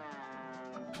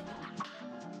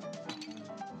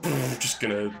 Just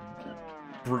gonna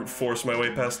brute force my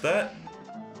way past that.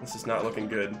 This is not looking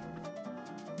good.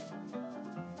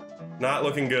 Not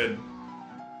looking good.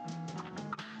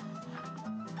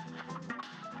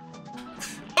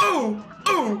 Oh!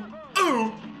 Oh!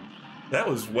 Oh! That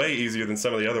was way easier than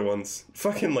some of the other ones.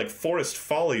 Fucking like Forest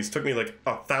Follies took me like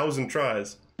 1,000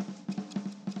 tries.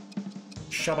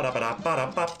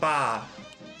 Shabba-dabba-da-ba-da-ba-ba.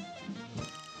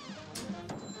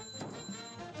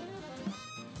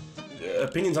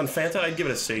 Opinions on Fanta? I'd give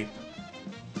it a C.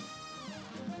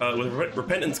 With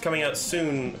Repentance coming out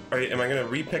soon, am I gonna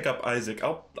re-pick up Isaac?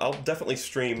 I'll definitely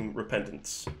stream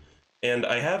Repentance. And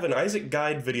I have an Isaac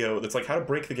guide video that's like how to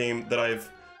break the game that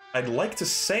I'd like to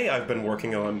say I've been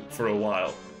working on for a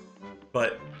while,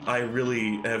 but I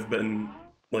really have been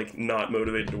like not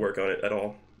motivated to work on it at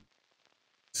all.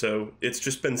 So it's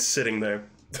just been sitting there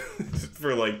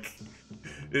for like,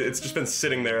 it's just been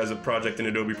sitting there as a project in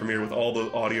Adobe Premiere with all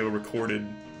the audio recorded,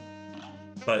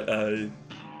 but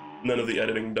none of the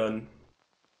editing done,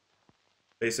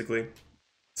 basically.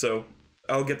 So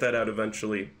I'll get that out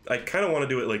eventually. I kind of want to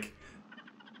do it like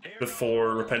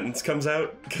before Repentance comes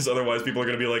out, because otherwise people are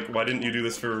going to be like, why didn't you do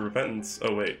this for Repentance?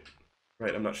 Oh wait,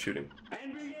 right, I'm not shooting.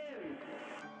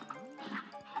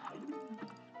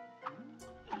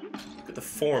 Look at the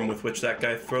form with which that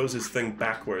guy throws his thing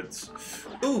backwards.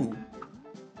 Ooh!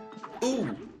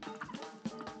 Ooh!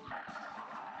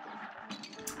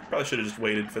 Probably should have just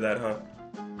waited for that, huh?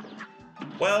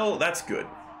 Well, that's good.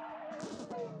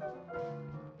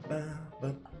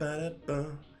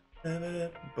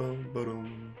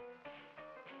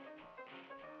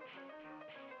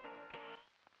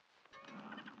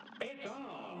 It's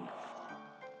on.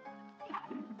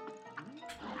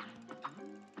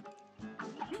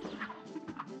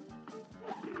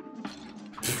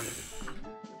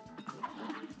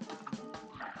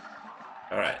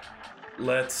 Alright,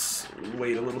 let's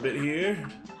wait a little bit here.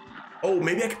 Oh,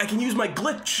 maybe I can use my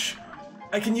glitch!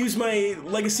 I can use my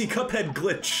Legacy Cuphead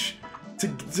glitch to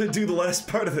do the last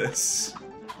part of this.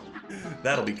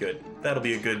 That'll be good. That'll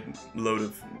be a good load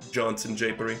of Johnson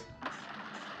japery.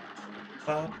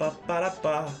 Ba ba ba da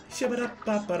ba, shabba da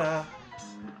ba ba da.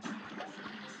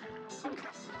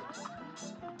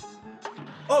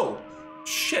 Oh!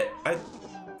 Shit! I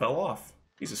fell off.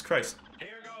 Jesus Christ. Here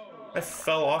goes. I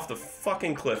fell off the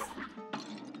fucking cliff.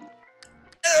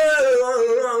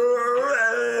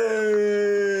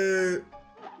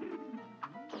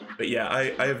 But yeah,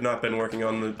 I have not been working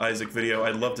on the Isaac video.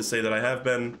 I'd love to say that I have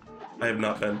been. I have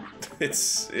not been.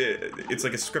 It's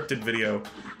like a scripted video.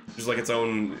 There's like it's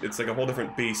like a whole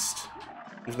different beast.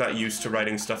 I'm just not used to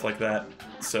writing stuff like that,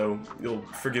 so you'll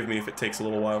forgive me if it takes a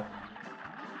little while.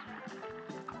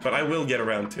 But I will get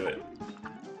around to it.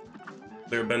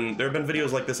 There have been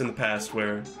videos like this in the past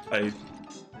where I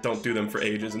don't do them for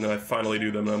ages, and then I finally do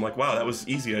them, and I'm like, wow, that was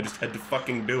easy. I just had to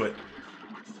fucking do it.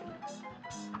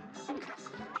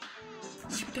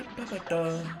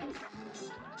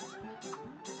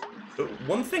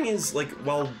 One thing is, like,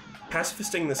 while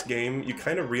pacifisting this game, you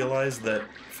kind of realize that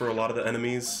for a lot of the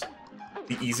enemies,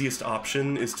 the easiest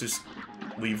option is to just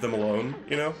leave them alone,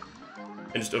 you know?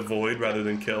 And just avoid rather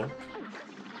than kill.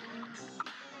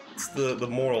 It's the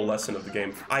moral lesson of the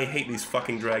game. I hate these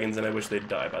fucking dragons and I wish they'd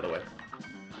die, by the way.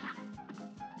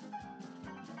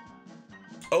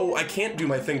 Oh, I can't do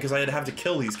my thing because I'd have to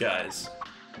kill these guys.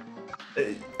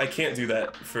 I can't do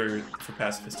that for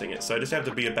pacifisting it, so I just have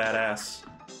to be a badass.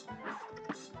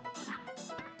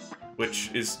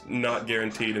 Which is not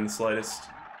guaranteed in the slightest.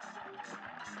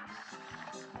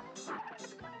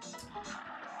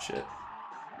 Shit.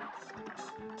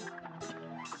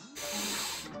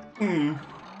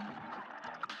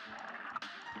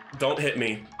 Don't hit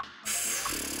me.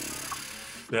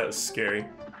 That was scary.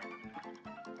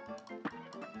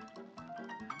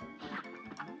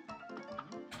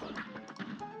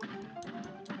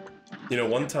 You know,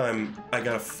 one time I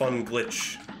got a fun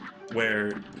glitch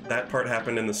where that part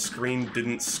happened and the screen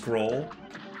didn't scroll.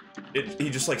 He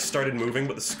just like started moving,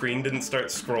 but the screen didn't start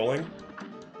scrolling.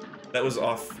 That was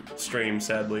off stream,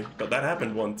 sadly, but that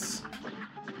happened once.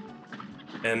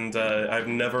 And I've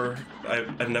never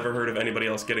heard of anybody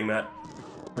else getting that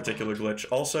particular glitch.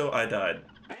 Also, I died.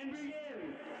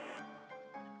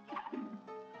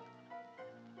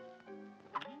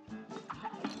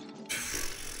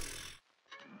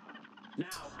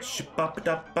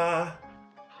 Ba-ba-da-ba.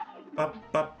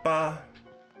 Ba-ba-ba.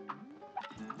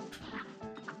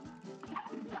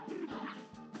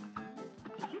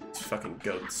 These fucking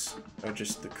goats are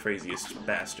just the craziest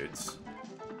bastards.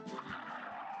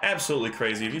 Absolutely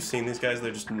crazy. Have you seen these guys?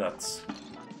 They're just nuts.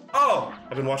 Oh!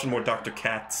 I've been watching more Dr.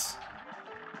 Katz.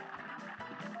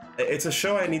 It's a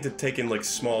show I need to take in, like,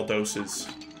 small doses.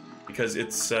 Because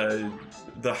it's, the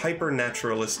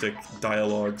hyper-naturalistic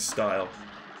dialogue style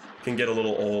can get a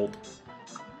little old.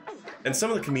 And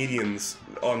some of the comedians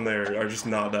on there are just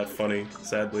not that funny,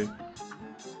 sadly.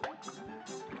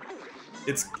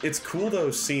 It's cool, though,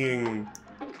 seeing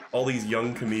all these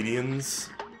young comedians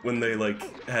when they,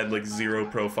 like, had, like, zero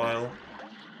profile.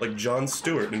 Like, Jon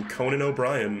Stewart and Conan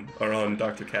O'Brien are on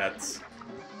Dr. Katz.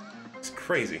 It's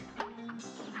crazy.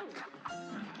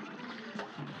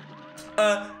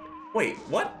 Wait,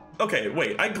 what? Okay,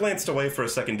 wait, I glanced away for a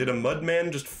second. Did a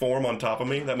mudman just form on top of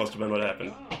me? That must have been what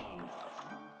happened.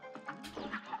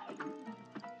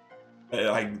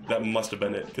 That must have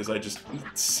been it, because I just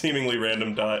seemingly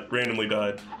randomly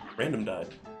died. Random died.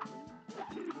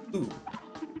 Ooh.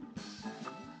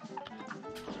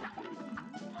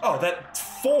 Oh, that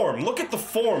form! Look at the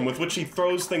form with which he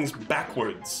throws things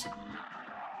backwards.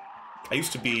 I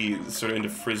used to be sort of into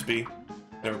Frisbee.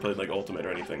 Never played, like, Ultimate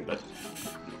or anything, but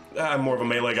I'm more of a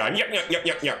melee guy.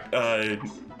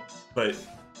 But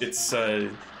it's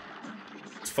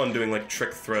fun doing, like,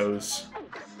 trick throws.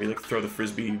 Where you, like, throw the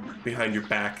Frisbee behind your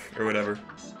back or whatever.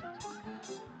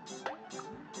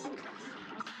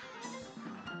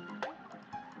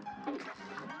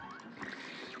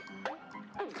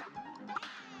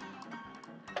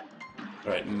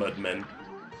 Alright, Mudmen.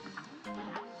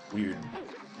 Weird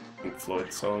Pink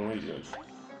Floyd song. What are you doing?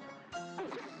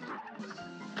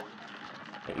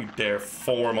 Don't you dare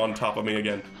form on top of me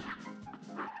again.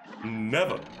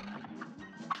 Never.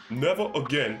 Never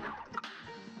again.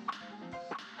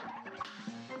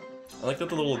 I like that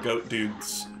the little goat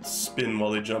dudes spin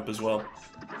while they jump as well.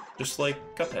 Just like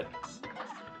Cuphead.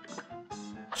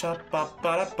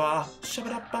 Cha-ba-ba-da-ba,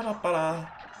 sha-ba-da-ba-da-ba-da.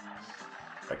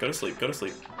 Alright, go to sleep, go to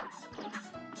sleep.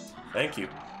 Thank you.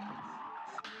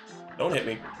 Don't hit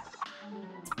me.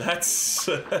 That's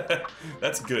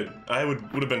that's good. I would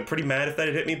have been pretty mad if that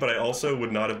had hit me, but I also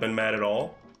would not have been mad at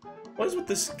all. What is with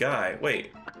this guy?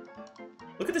 Wait.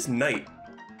 Look at this knight.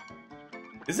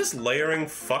 Is this layering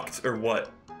fucked or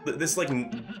what? This, like,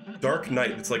 dark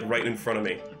knight that's, like, right in front of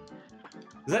me.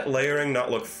 Does that layering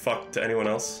not look fucked to anyone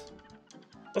else?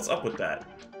 What's up with that?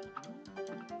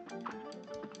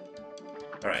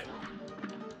 Alright.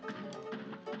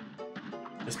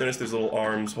 Just noticed there's little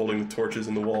arms holding the torches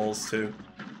in the walls, too.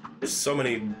 There's so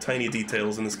many tiny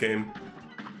details in this game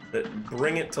that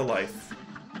bring it to life.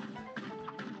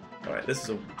 Alright, this is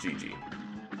a GG.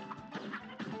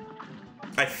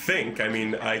 I think, I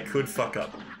mean, I could fuck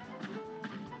up.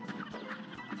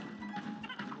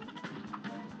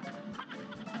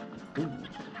 Ooh.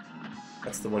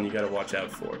 That's the one you gotta watch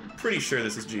out for. Pretty sure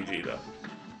this is GG, though.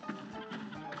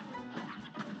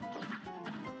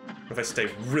 If I stay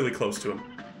really close to him.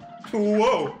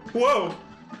 Whoa! Whoa!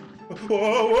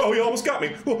 Whoa, whoa, he almost got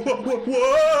me! Whoa, whoa, whoa,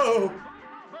 whoa!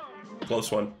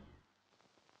 Close one.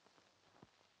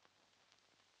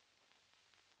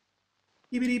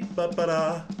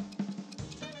 Yibbidi-ba-ba-da.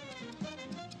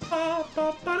 Ba,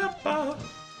 ba, ba, da, ba.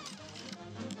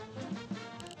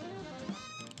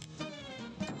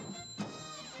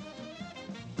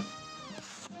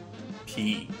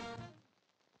 P.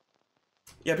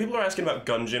 Yeah, people are asking about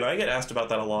Gungeon. I get asked about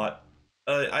that a lot.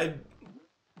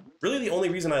 Really the only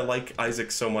reason I like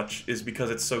Isaac so much is because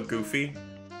it's so goofy.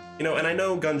 You know, and I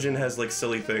know Gungeon has, like,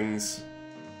 silly things.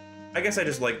 I guess I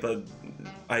just like the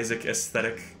Isaac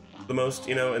aesthetic the most,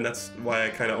 you know, and that's why I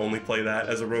kind of only play that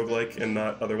as a roguelike and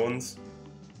not other ones.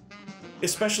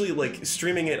 Especially, like,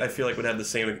 streaming it, I feel like would have the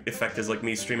same effect as, like,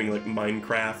 me streaming, like,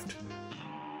 Minecraft.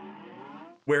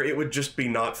 Where it would just be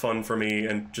not fun for me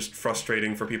and just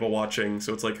frustrating for people watching,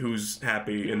 so it's like, who's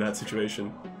happy in that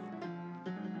situation?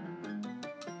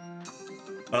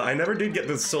 I never did get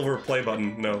the silver play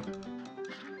button, no.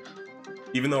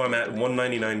 Even though I'm at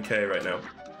 199k right now.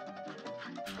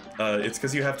 It's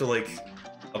because you have to, like,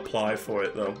 apply for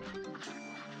it, though.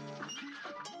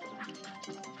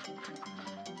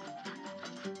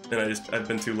 And I've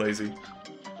been too lazy.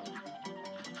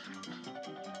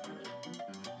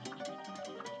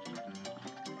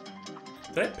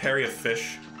 Did I parry a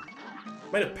fish?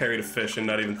 Might have parried a fish and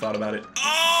not even thought about it.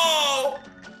 Oh!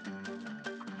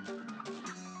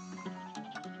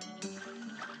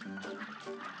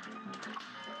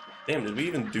 Damn, did we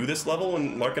even do this level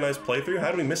in Lark and I's playthrough? How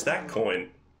did we miss that coin?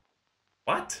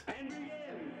 What? I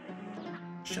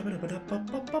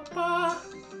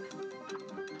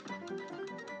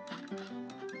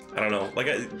don't know. Like,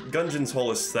 Gungeon's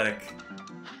whole aesthetic.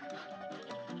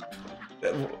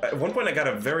 At one point I got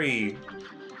a very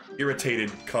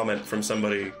irritated comment from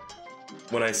somebody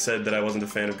when I said that I wasn't a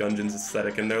fan of Gungeon's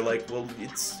aesthetic, and they're like, well,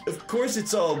 of course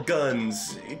it's all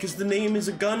guns, because the name is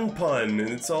a gun pun, and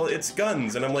it's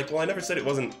guns, and I'm like, well, I never said it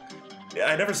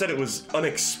was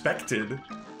unexpected.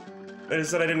 I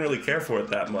just said I didn't really care for it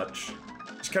that much.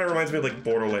 It just kind of reminds me of, like,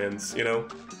 Borderlands, you know?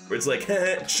 Where it's like,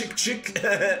 chick,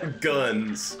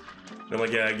 guns. And I'm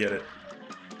like, yeah, I get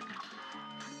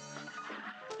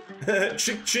it.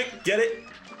 Chick, get it?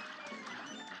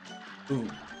 Ooh.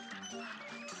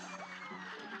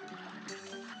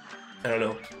 I don't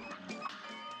know.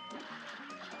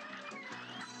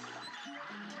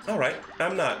 Alright,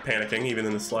 I'm not panicking even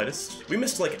in the slightest. We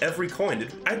missed, like, every coin.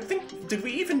 Did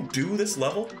we even do this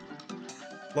level?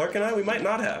 Lark and I, we might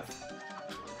not have.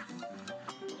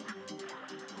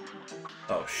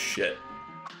 Oh shit.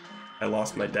 I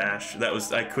lost my dash.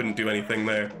 I couldn't do anything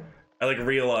there. I, like,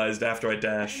 realized after I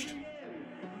dashed.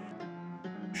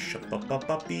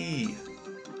 Shabba-ba-ba-bee.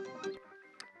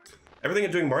 Everything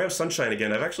I'm doing Mario Sunshine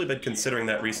again. I've actually been considering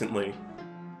that recently.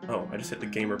 Oh, I just hit the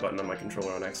gamer button on my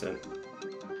controller on accident.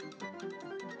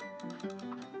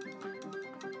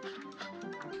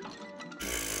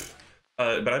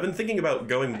 But I've been thinking about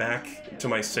going back to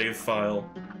my save file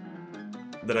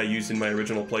that I used in my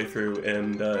original playthrough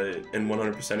and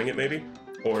 100%ing it, maybe?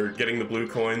 Or getting the blue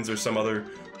coins or some other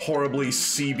horribly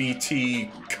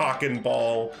CBT, cock and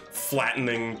ball,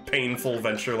 flattening, painful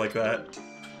venture like that.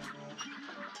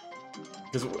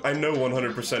 Because I know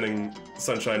 100%ing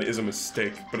Sunshine is a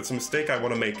mistake, but it's a mistake I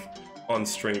want to make on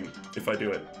stream if I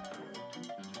do it.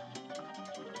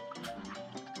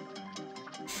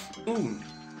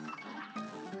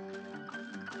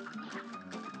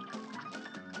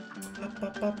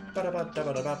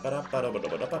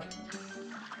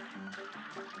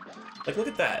 Like, look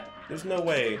at that. There's no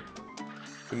way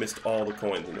we missed all the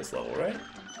coins in this level, right?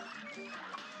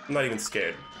 I'm not even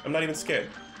scared. I'm not even scared.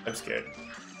 I'm scared.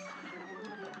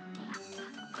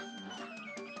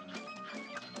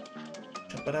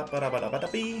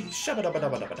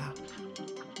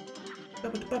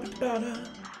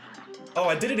 Oh,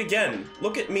 I did it again.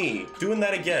 Look at me doing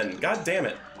that again. God damn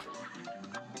it.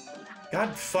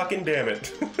 God fucking damn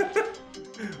it.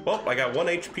 Well, I got 1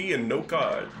 HP and no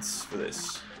cards for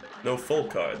this. No full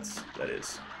cards, that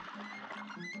is.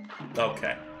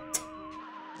 Okay.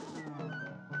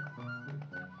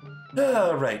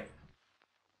 Alright.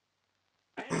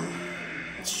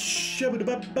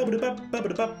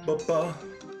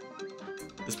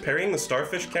 Does parrying the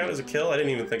starfish count as a kill? I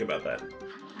didn't even think about that.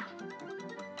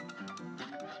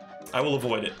 I will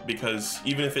avoid it, because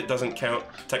even if it doesn't count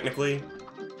technically,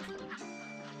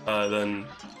 then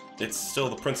it's still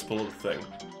the principle of the thing.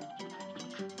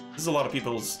 This is a lot of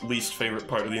people's least favorite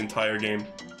part of the entire game.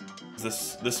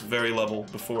 Is this very level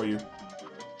before you.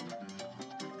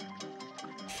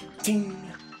 Ding.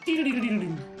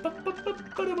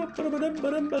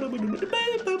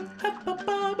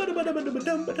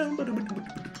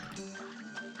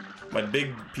 My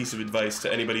big piece of advice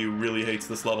to anybody who really hates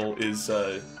this level is,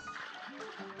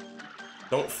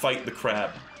 don't fight the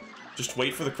crab. Just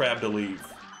wait for the crab to leave.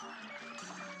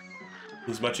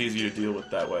 He's much easier to deal with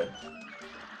that way.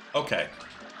 Okay.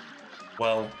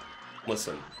 Well,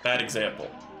 listen. Bad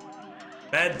example.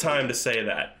 Bad time to say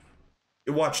that.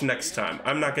 Watch next time.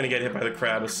 I'm not gonna get hit by the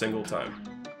crab a single time.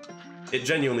 It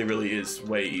genuinely really is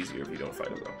way easier if you don't fight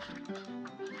him,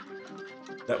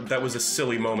 though. That was a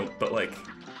silly moment, but, like,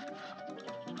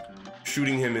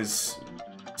 shooting him is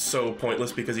so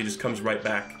pointless because he just comes right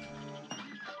back.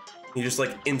 He just,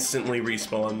 like, instantly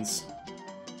respawns.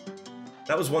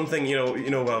 That was one thing,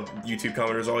 YouTube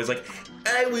commenters always like,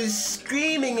 I was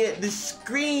screaming at the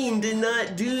screen to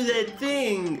not do that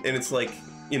thing. And it's like,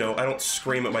 I don't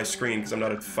scream at my screen because I'm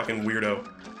not a fucking weirdo.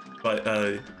 But,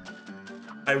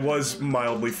 I was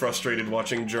mildly frustrated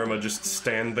watching Germa just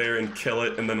stand there and kill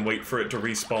it and then wait for it to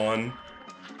respawn.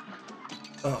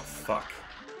 Oh, fuck.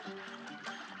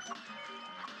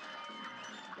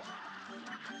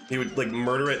 He would, like,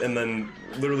 murder it and then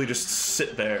literally just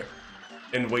sit there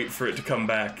and wait for it to come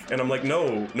back. And I'm like,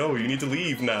 no, you need to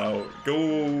leave now.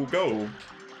 Go.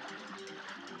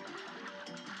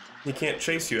 He can't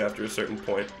chase you after a certain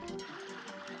point.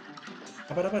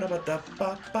 I'm not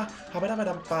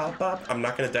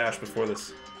gonna dash before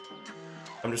this.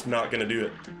 I'm just not gonna do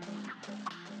it.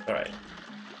 Alright.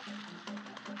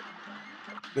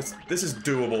 This is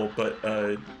doable, but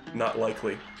not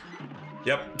likely.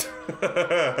 Yep.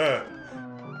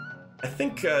 I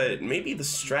think maybe the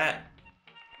strat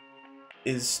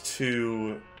is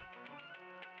to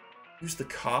use the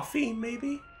coffee,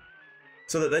 maybe?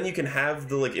 So that then you can have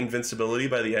the, like, invincibility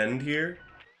by the end here.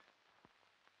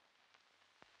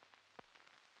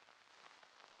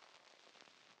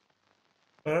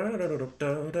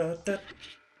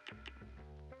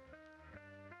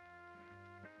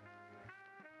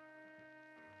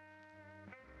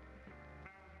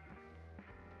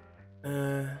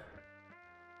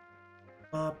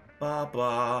 Ba ba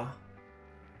ba.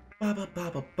 Ba ba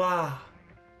ba ba ba.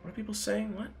 What are people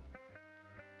saying? What?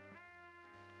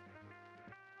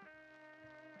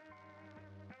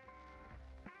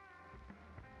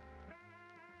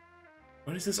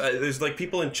 What is this? There's like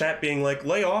people in chat being like,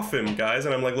 lay off him, guys,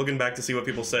 and I'm like looking back to see what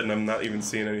people said and I'm not even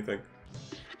seeing anything.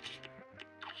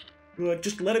 We're like,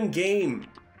 just let him game.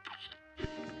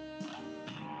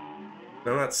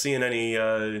 I'm not seeing any,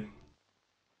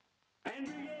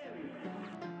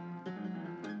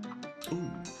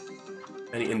 Ooh.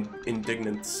 Any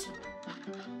indignants.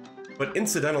 But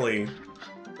incidentally,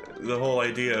 the whole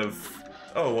idea of,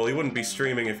 oh, well, he wouldn't be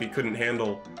streaming if he couldn't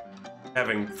handle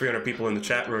having 300 people in the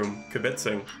chat room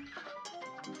kibitzing.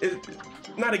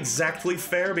 Not exactly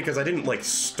fair, because I didn't, like,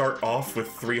 start off with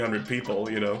 300 people,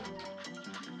 I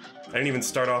didn't even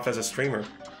start off as a streamer.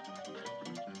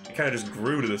 It kind of just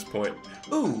grew to this point.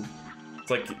 Ooh!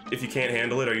 It's like, if you can't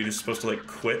handle it, are you just supposed to, like,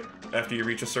 quit after you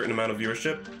reach a certain amount of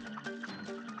viewership?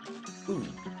 Ooh,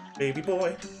 baby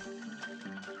boy.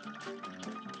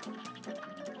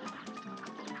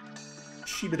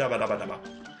 Shibidabadabadaba.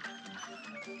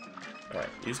 Alright,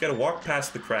 you just gotta walk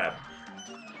past the crab.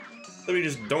 Literally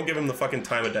just don't give him the fucking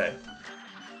time of day.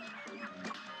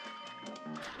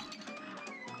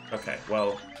 Okay,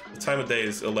 well, the time of day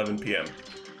is 11 p.m.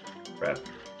 Crab.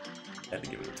 I had to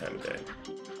give him the time of day.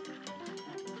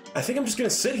 I think I'm just gonna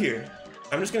sit here.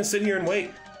 I'm just gonna sit here and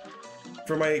wait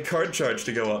for my card charge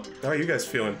to go up. How are you guys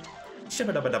feeling? I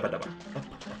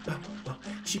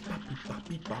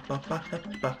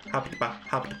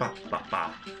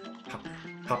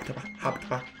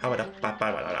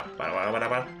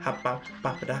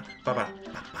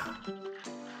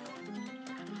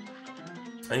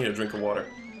need a drink of water.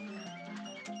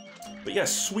 But yeah,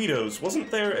 Sweetos. Wasn't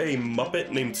there a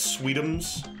Muppet named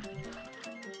Sweetums?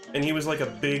 And he was like a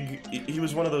big... He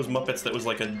was one of those Muppets that was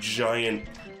like a giant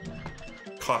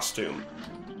costume.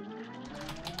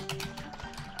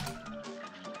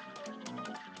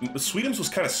 Sweetums was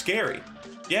kind of scary.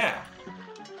 Yeah.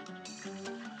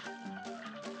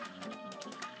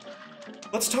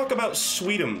 Let's talk about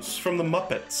Sweetums from the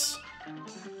Muppets.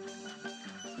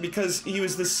 Because he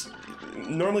was this...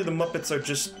 Normally the Muppets are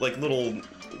just like little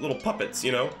puppets,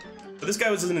 But this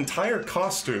guy was an entire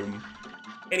costume.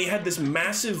 And he had this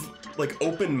massive, like,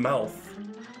 open mouth.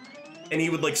 And he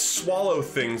would, like, swallow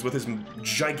things with his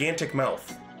gigantic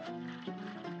mouth.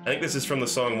 I think this is from the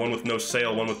song One With No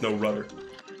Sail, One With No Rudder.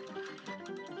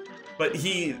 But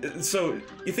so,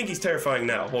 you think he's terrifying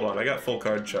now. Hold on, I got full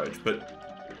card charge, but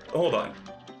hold on.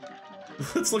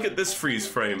 Let's look at this freeze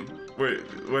frame,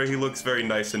 where he looks very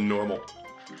nice and normal.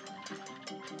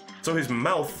 So his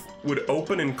mouth would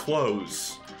open and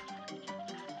close.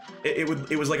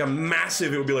 It was like a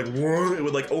massive, it would be like, whoa, it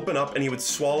would like open up and he would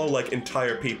swallow like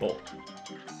entire people.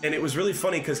 And it was really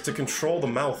funny because to control the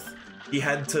mouth,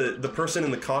 the person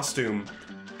in the costume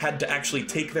had to actually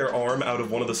take their arm out of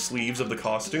one of the sleeves of the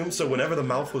costume, so whenever the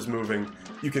mouth was moving,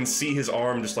 you can see his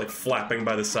arm just like flapping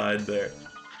by the side there.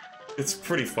 It's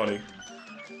pretty funny.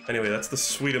 Anyway, that's the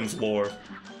Sweetums lore.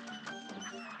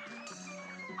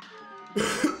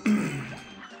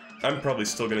 I'm probably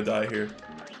still gonna die here.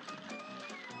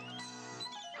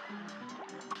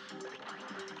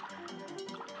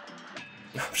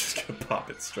 I'm just gonna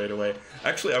pop it straight away.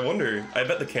 Actually, I wonder, I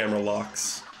bet the camera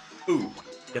locks. Ooh,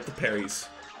 get the parries.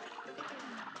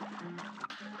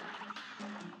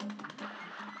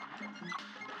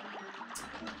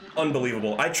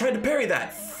 Unbelievable. I tried to parry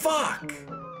that! Fuck!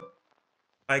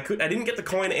 I didn't get the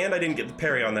coin and I didn't get the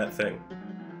parry on that thing.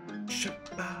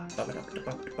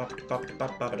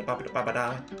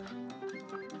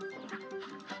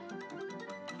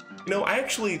 You know, I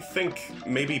actually think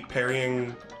maybe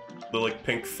parrying the, like,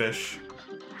 pink fish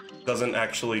doesn't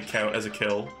actually count as a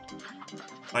kill.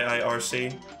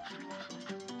 IIRC.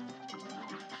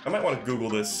 I might want to Google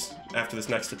this after this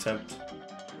next attempt.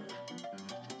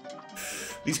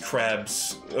 These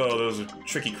crabs. Oh, those are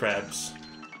tricky crabs.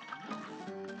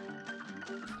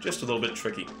 Just a little bit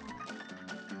tricky.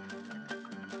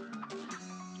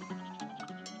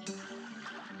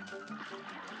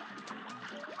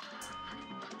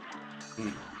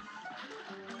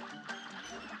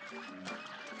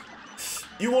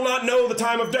 You will not know the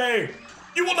time of day!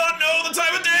 You will not know the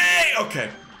time of day! Okay.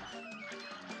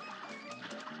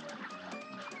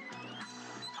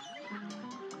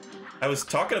 I was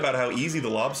talking about how easy the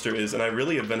lobster is, and I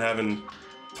really have been having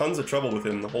tons of trouble with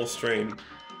him the whole stream.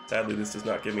 Sadly, this does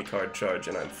not give me card charge,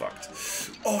 and I'm fucked.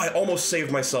 Oh, I almost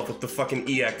saved myself with the fucking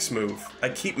EX move. I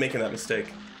keep making that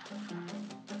mistake.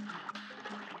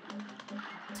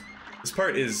 This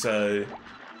part is,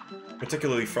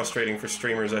 particularly frustrating for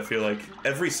streamers, I feel like.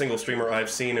 Every single streamer I've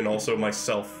seen, and also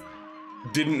myself,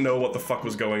 didn't know what the fuck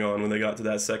was going on when they got to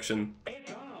that section.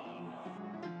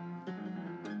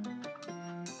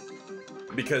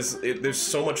 Because there's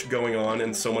so much going on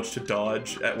and so much to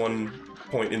dodge at one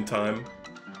point in time.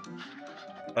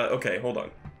 Okay, hold on.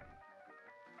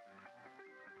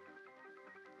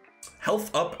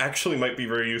 Health up actually might be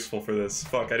very useful for this.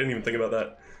 Fuck, I didn't even think about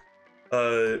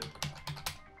that.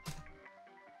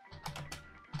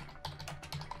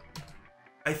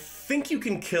 I think you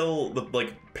can kill the,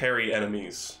 like, parry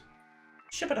enemies.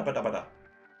 Shibadabadabada.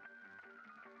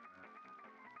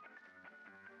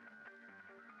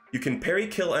 You can parry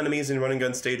kill enemies in run and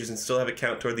gun stages and still have it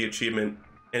count toward the achievement,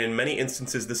 and in many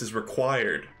instances this is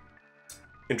required.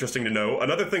 Interesting to know.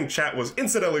 Another thing chat was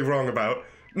incidentally wrong about,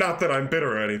 not that I'm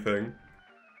bitter or anything.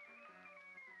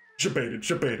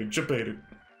 Jebaited.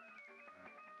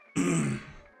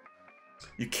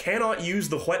 You cannot use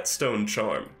the whetstone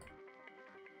charm.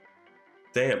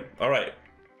 Damn, alright.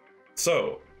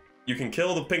 So, you can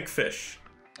kill the pink fish.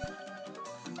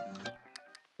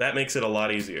 That makes it a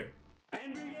lot easier.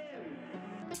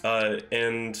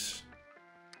 And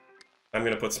I'm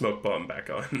gonna put smoke bomb back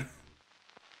on.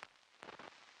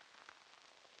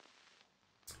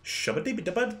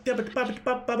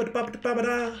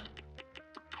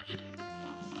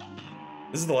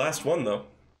 This is the last one, though.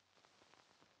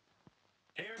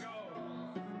 Here goes.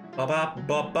 Ba ba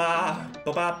ba ba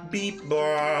ba ba beep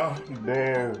ba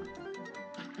ba.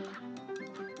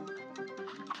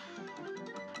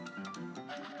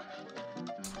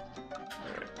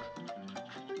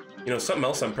 You know, something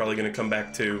else I'm probably gonna come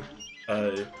back to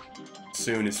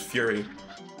soon is Fury.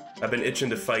 I've been itching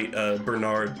to fight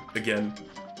Bernard again.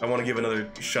 I want to give another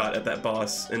shot at that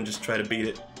boss and just try to beat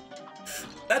it.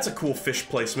 That's a cool fish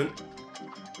placement.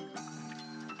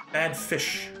 Add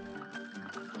fish.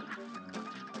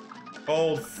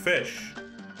 Old fish.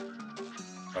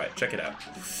 Alright, check it out.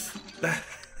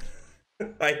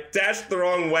 I dashed the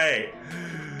wrong way.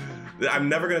 I'm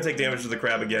never gonna take damage to the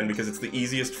crab again because it's the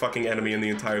easiest fucking enemy in the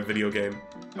entire video game.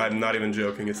 I'm not even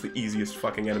joking, it's the easiest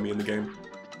fucking enemy in the game.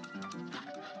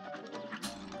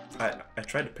 I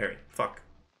tried to parry. Fuck.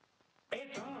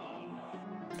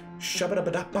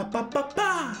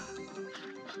 Shabba-dabba-da-ba-ba-ba-ba!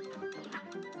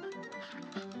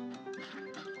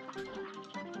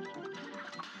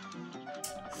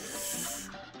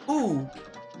 Ooh!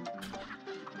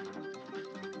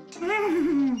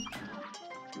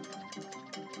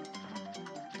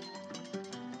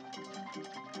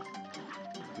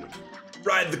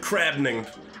 Ride the crabning!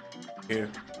 Here.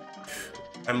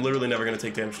 I'm literally never gonna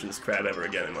take damage to this crab ever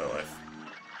again in my life.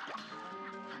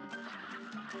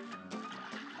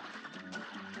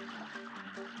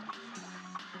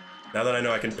 Now that I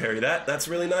know I can parry that, that's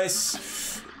really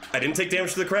nice. I didn't take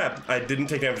damage to the crab. I didn't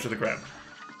take damage to the crab.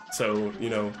 So, you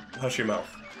know, hush your mouth.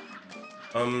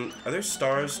 Are there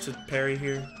stars to parry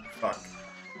here? Fuck.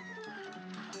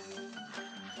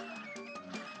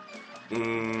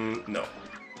 No.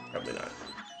 Probably not.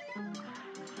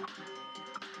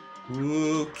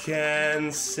 Who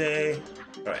can say?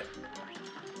 Alright.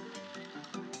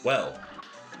 Well.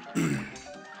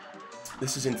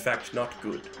 This is in fact not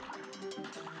good.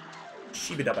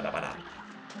 Shibidabadabada.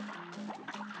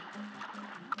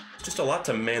 It's just a lot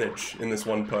to manage in this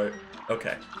one part.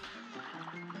 Okay.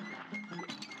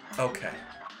 Okay.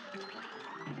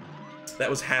 That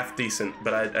was half decent,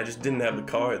 but I just didn't have the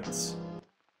cards.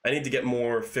 I need to get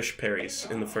more fish parries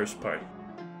in the first part.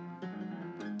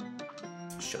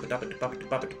 I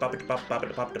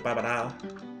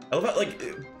love how, like,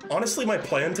 honestly, my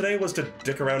plan today was to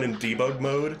dick around in debug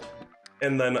mode,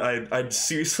 and then I'd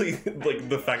seriously, like,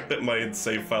 the fact that my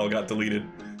save file got deleted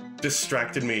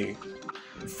distracted me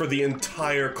for the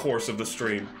entire course of the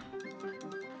stream.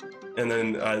 And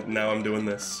then now I'm doing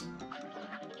this.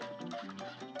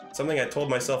 Something I told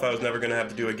myself I was never gonna have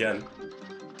to do again.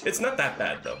 It's not that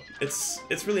bad, though. It's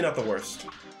really not the worst.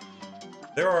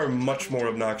 There are much more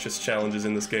obnoxious challenges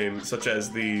in this game, such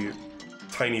as the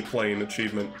tiny plane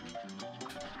achievement,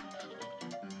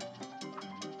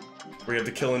 where you have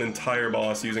to kill an entire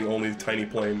boss using only the tiny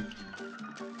plane.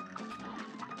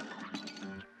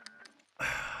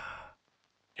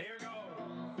 Here we go.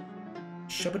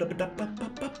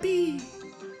 Shabba-dabba-dabba-dabba-bee.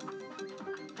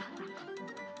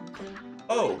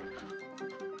 Oh!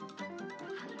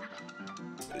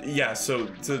 Yeah, so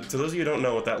to those of you who don't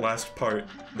know, with that last part,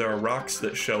 there are rocks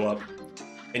that show up,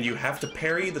 and you have to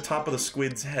parry the top of the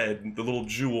squid's head, the little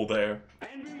jewel there,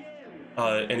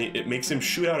 and it makes him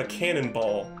shoot out a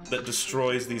cannonball that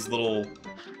destroys these little,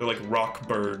 they're like rock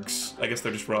bergs. I guess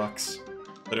they're just rocks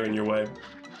that are in your way.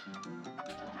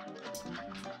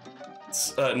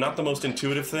 It's not the most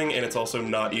intuitive thing, and it's also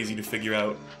not easy to figure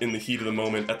out in the heat of the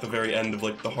moment at the very end of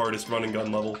like the hardest run and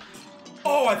gun level.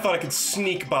 Oh, I thought I could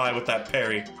sneak by with that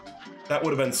parry. That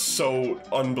would have been so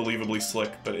unbelievably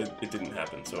slick, but it didn't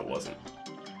happen, so it wasn't.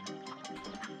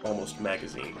 Almost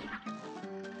magazine.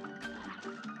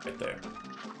 Right there.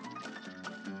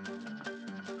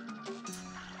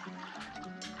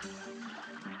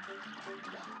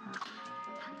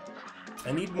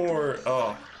 I need more,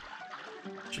 oh.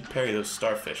 I should parry those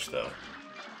starfish, though.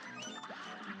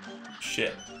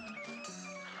 Shit.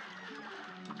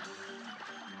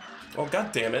 Oh,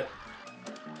 god damn it.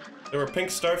 There were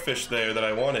pink starfish there that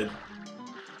I wanted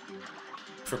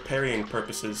for parrying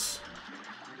purposes.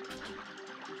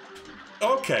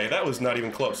 Okay, that was not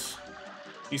even close.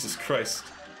 Jesus Christ.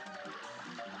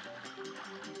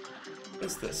 What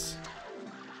is this?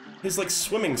 His, like,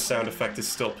 swimming sound effect is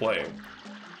still playing.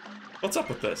 What's up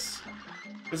with this?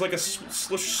 There's like a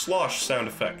slosh sound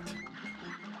effect.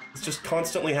 It's just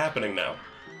constantly happening now.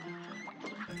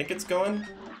 I think it's gone?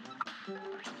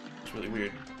 It's really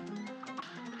weird.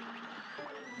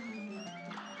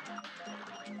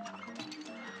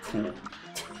 Cool.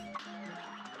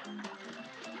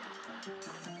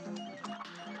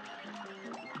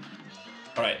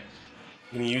 Alright.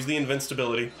 I'm gonna use the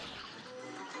invincibility.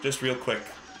 Just real quick.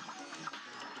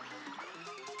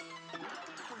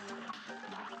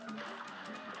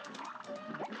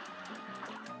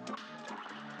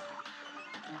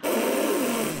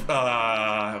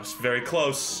 I was very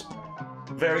close.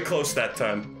 Very close that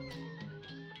time.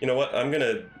 You know what? I'm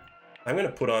gonna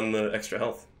put on the extra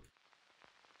health.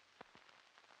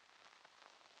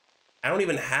 I don't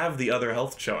even have the other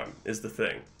health charm, is the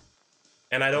thing.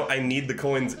 And I need the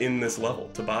coins in this level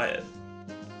to buy it.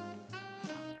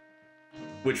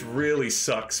 Which really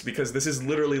sucks, because this is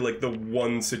literally like the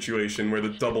one situation where the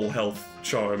double health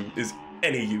charm is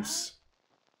any use.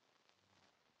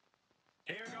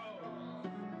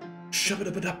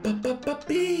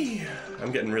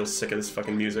 I'm getting real sick of this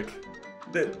fucking music.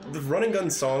 The run and gun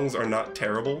songs are not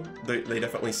terrible. They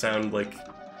definitely sound like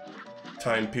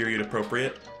time period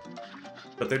appropriate,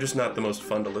 but they're just not the most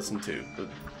fun to listen to. The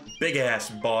big ass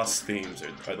boss themes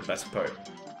are the best part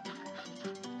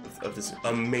of this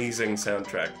amazing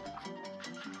soundtrack.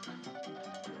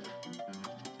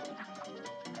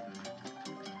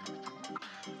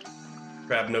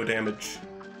 Crab no damage.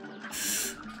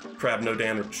 Crab no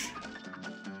damage.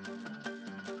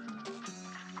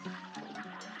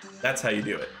 That's how you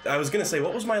do it. I was gonna say,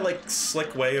 what was my, like,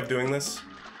 slick way of doing this?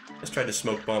 I just tried to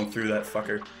smoke bomb through that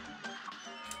fucker.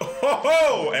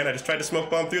 Oh, and I just tried to smoke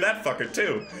bomb through that fucker,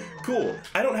 too. Cool.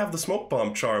 I don't have the smoke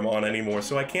bomb charm on anymore,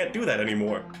 so I can't do that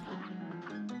anymore.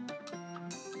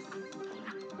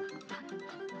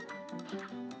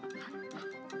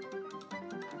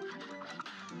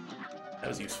 That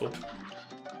was useful.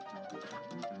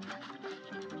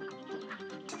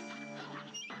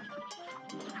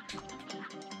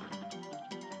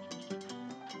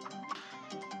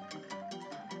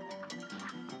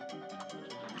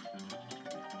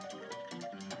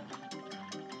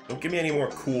 Don't give me any more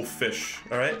cool fish,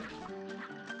 alright?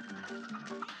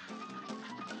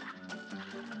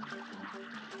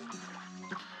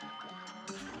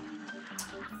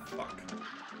 Fuck.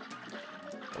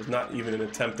 That was not even an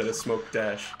attempt at a smoke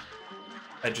dash.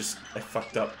 I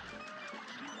fucked up.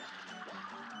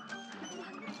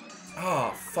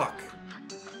 Oh, fuck.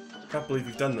 I can't believe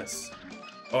you've done this.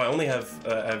 Oh, I only have,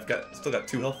 still got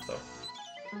 2 health, though.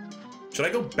 Should I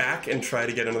go back and try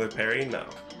to get another parry? No.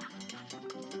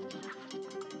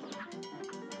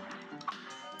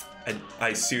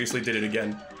 I seriously did it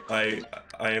again. I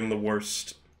am the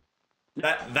worst.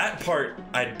 That part,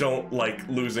 I don't like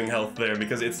losing health there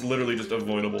because it's literally just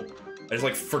avoidable. I just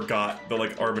like forgot the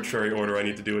like arbitrary order I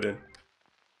need to do it in.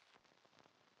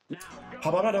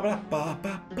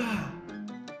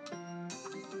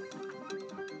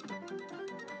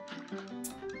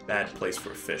 Bad place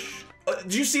for a fish.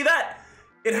 Did you see that?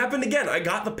 It happened again. I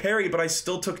got the parry, but I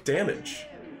still took damage.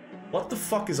 What the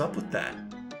fuck is up with that?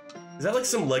 Is that like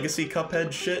some legacy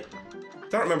Cuphead shit? I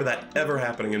don't remember that ever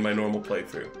happening in my normal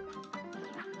playthrough.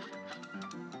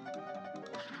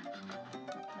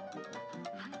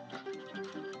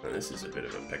 Now, this is a bit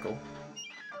of a pickle.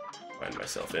 Find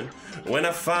myself in. When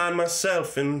I find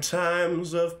myself in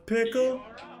times of pickle,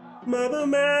 Mother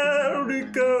Mary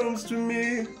comes to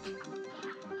me,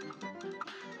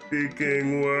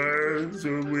 speaking words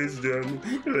of wisdom,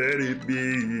 let it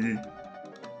be.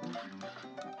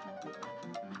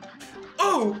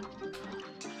 Oh!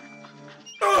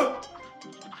 Oh!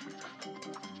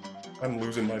 I'm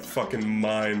losing my fucking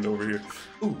mind over here.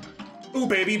 Ooh. Ooh,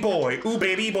 baby boy. Ooh,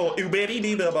 baby boy. Ooh, baby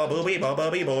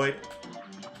boy.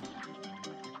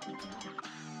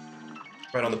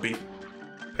 Right on the beat.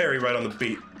 Parry right on the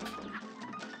beat.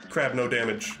 Crab no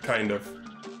damage, kind of.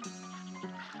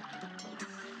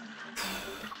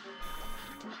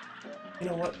 You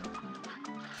know what?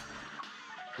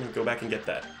 I'm gonna go back and get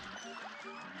that.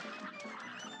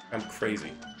 I'm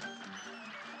crazy.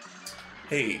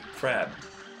 Hey, crab.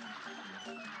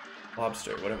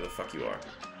 Lobster, whatever the fuck you are.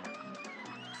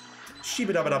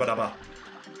 Shibidabadabadaba.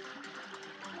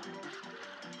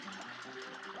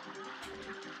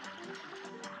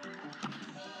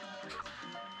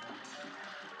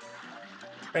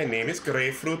 My name is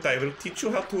Grapefruit. I will teach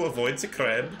you how to avoid the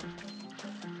crab.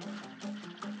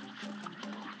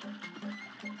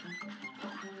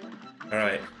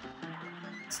 Alright.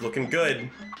 It's looking good.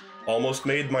 Almost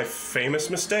made my famous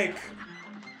mistake.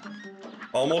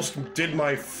 Almost did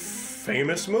my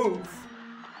famous move.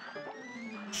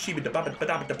 I'm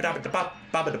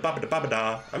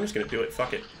just gonna do it.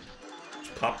 Fuck it.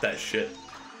 Just pop that shit.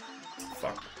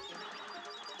 Fuck.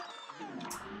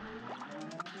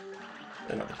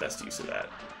 They're not the best use of that.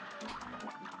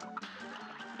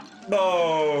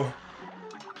 No!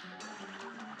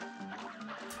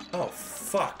 Oh,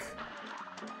 fuck.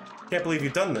 Can't believe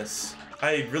you've done this.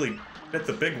 I really bit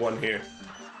the big one here.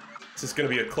 This is gonna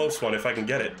be a close one if I can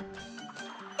get it.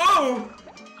 Oh!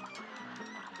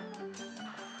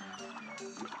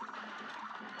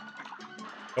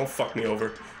 Don't fuck me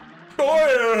over.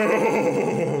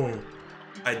 Oh!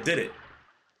 I did it.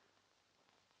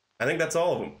 I think that's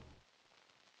all of them.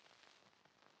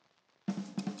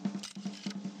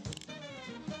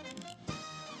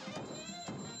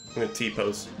 I'm gonna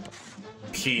T-pose.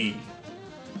 P.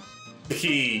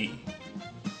 P.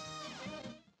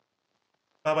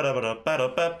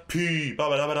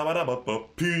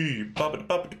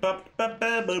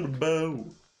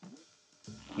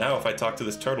 Now, if I talk to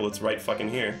this turtle, it's right fucking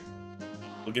here.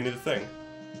 It'll give me the thing.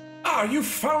 Ah, you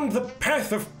found the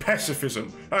path of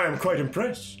pacifism. I am quite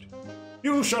impressed.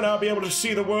 You shall now be able to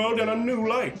see the world in a new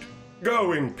light.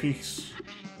 Go in peace.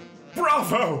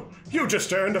 Bravo! You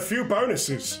just earned a few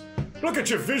bonuses. Look at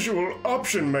your visual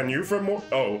option menu for more.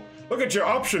 Oh, look at your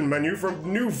option menu for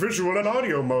new visual and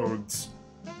audio modes.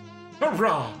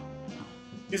 Hurrah!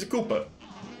 He's a Koopa.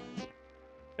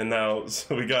 And now,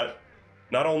 so we got.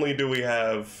 Not only do we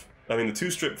have, I mean, the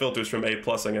 2 strip filters from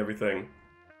A+ing everything,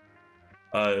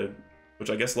 which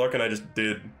I guess Lark and I just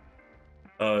did.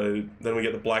 Then we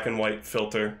get the black and white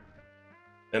filter,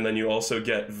 and then you also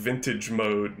get vintage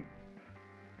mode,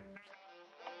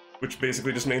 which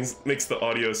basically just makes the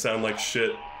audio sound like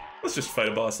shit. Let's just fight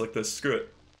a boss like this. Screw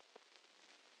it.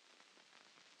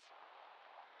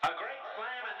 A great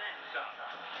slam and then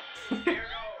some. Here goes.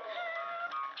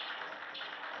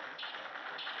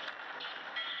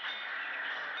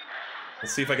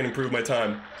 Let's see if I can improve my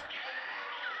time.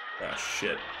 Ah,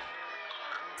 shit.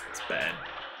 It's bad.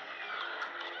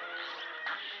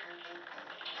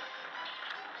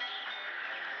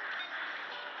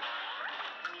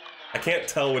 I can't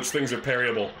tell which things are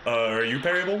parryable. Are you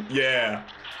parryable? Yeah.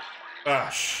 Ah,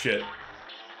 shit.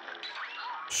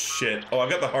 Shit. Oh, I've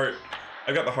got the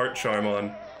heart charm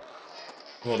on.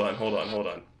 Hold on, hold on, hold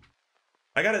on.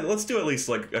 I gotta, let's do at least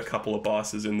like a couple of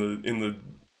bosses in the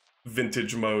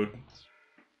vintage mode.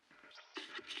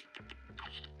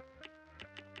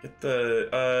 Get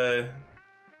the,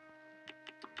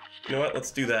 you know what,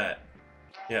 let's do that.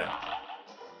 Yeah.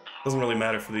 Doesn't really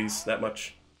matter for these that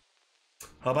much.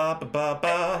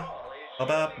 Ha-ba-ba-ba-ba,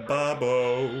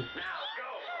 ha-ba-ba-bo.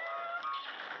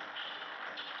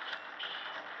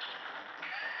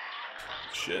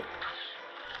 Shit.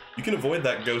 You can avoid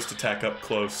that ghost attack up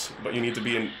close, but you need to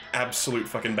be an absolute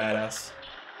fucking badass.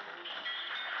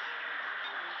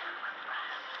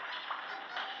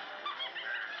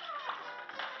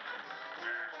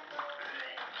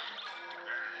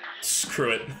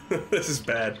 Screw it. This is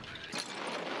bad.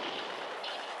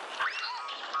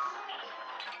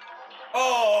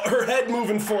 Oh, her head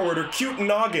moving forward, her cute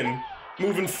noggin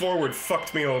moving forward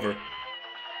fucked me over.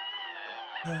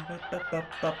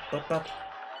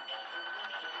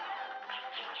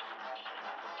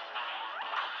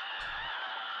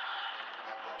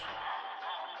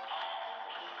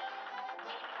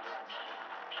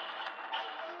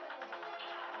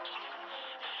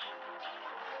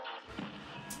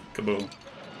 Kaboom.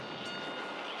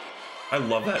 I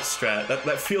love that strat.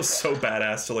 That feels so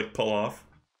badass to like pull off.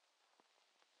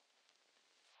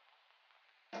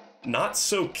 Not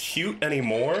so cute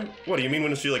anymore? What do you mean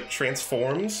when she like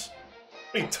transforms?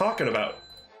 What are you talking about?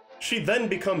 She then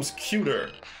becomes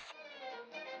cuter.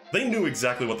 They knew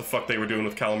exactly what the fuck they were doing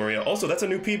with Calamaria. Also, that's a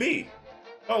new PB.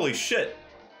 Holy shit.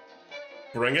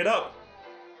 Bring it up.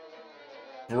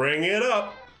 Bring it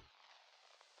up.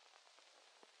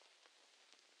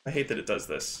 I hate that it does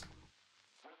this.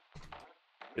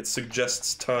 It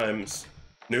suggests times.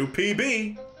 New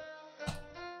PB.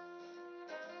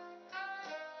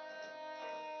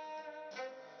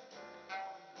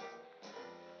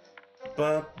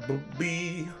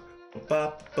 Ba-ba-bee,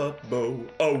 ba-ba-bo.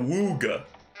 Awooga.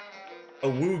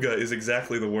 Awooga is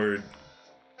exactly the word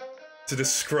to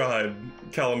describe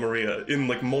Calamaria in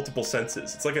like multiple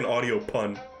senses. It's like an audio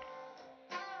pun.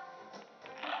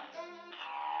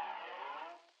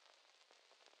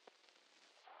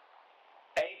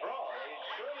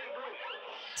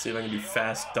 See if I can do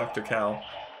fast Dr. Cal.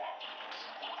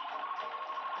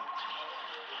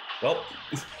 Well,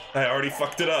 I already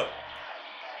fucked it up.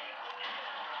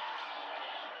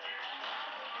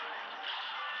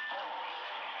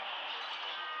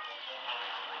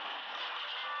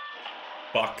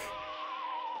 Fuck.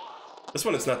 This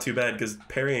one it's not too bad because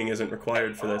parrying isn't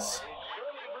required for this.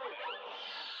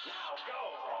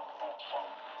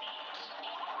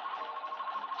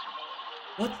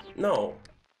 What? No.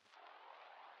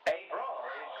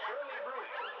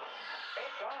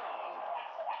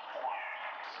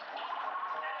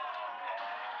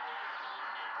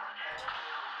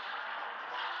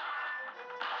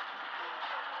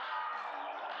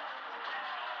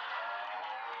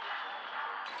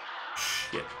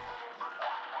 Shit.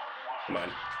 Come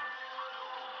on.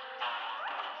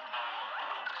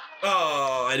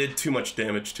 Oh, I did too much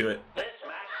damage to it. This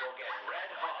match will get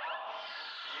red hot.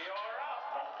 You're up.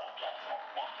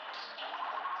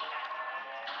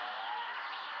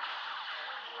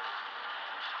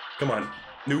 Come on.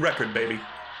 New record, baby.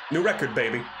 New record,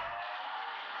 baby.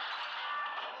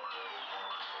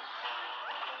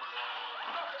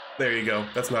 There you go.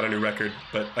 That's not a new record,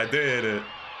 but I did it.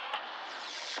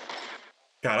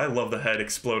 God, I love the head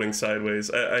exploding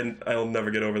sideways. I'll never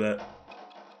get over that.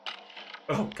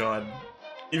 Oh god.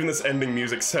 Even this ending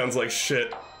music sounds like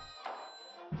shit.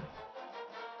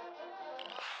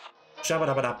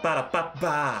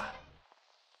 Shabba-dabba-da-ba-da-ba-ba.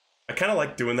 I kind of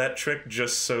like doing that trick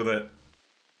just so that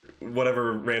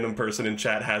whatever random person in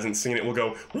chat hasn't seen it will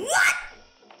go, what?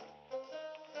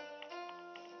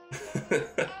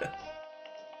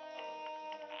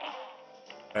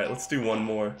 Alright, let's do one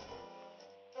more.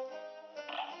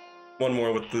 One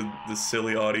more with the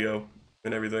silly audio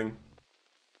and everything.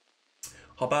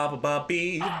 Ha ba ba ba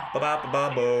bee, ba ba ba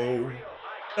ba bo.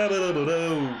 Ba ba ba ba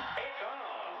do.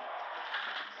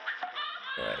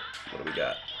 Alright, what do we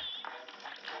got?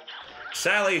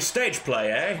 Sally stage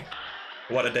play, eh?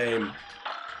 What a dame.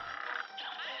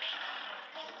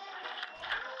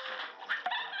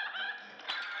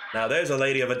 Now there's a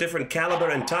lady of a different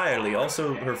caliber entirely.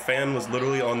 Also, her fan was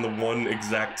literally on the one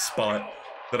exact spot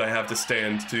that I have to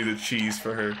stand to do the cheese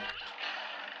for her.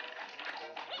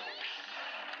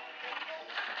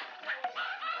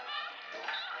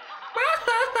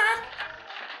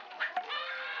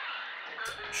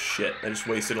 Shit, I just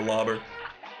wasted a lobber.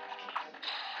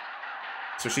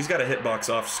 So she's got a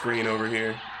hitbox off screen over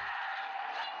here.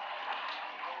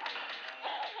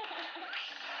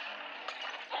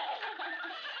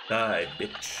 Die,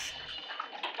 bitch.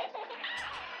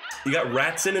 You got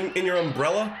rats in your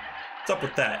umbrella? What's up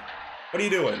with that? What are you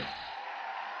doing?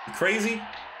 You crazy?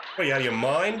 What, are you out of your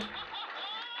mind?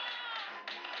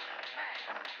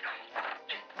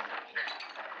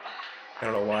 I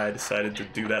don't know why I decided to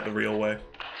do that the real way.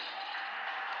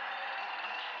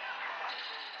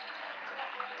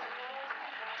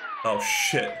 Oh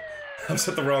shit. I was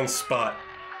at the wrong spot.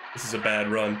 This is a bad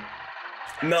run.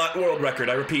 Not world record,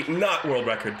 I repeat, not world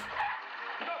record.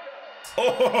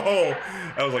 Oh,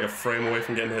 I was like a frame away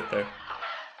from getting hit there.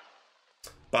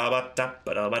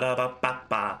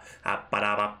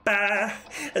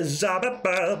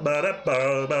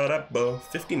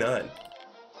 59.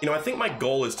 You know, I think my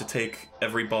goal is to take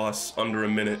every boss under a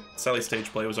minute. Sally's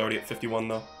stage play was already at 51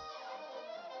 though.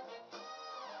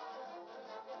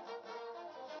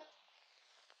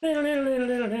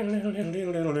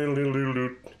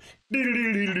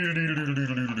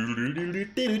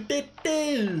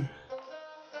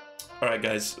 Alright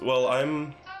guys, well I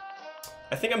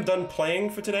think I'm done playing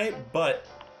for today, but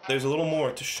there's a little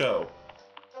more to show.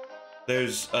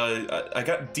 There's, I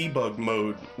got debug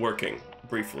mode working,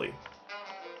 briefly,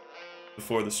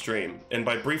 before the stream. And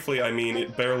by briefly, I mean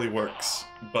it barely works,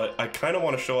 but I kind of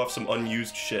want to show off some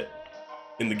unused shit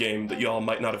in the game that y'all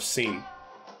might not have seen.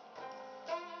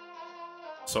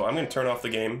 So I'm going to turn off the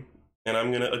game, and I'm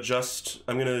going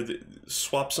to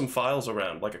swap some files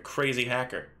around like a crazy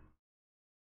hacker.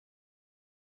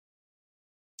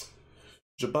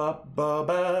 You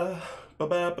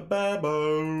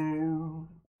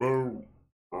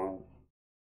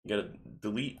gotta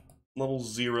delete level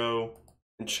 0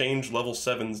 and change level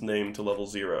 7's name to level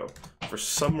 0. For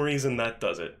some reason that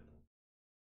does it.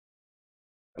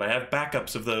 And I have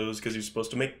backups of those because you're supposed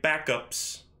to make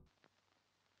backups.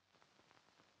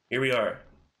 Here we are.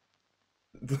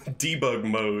 Debug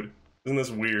mode. Isn't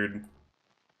this weird?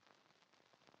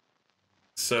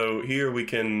 So here we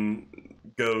can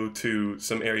go to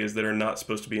some areas that are not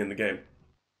supposed to be in the game.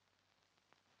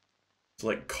 So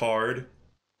like card.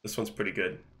 This one's pretty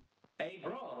good.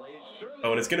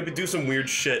 Oh, and it's gonna do some weird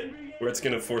shit where it's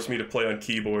gonna force me to play on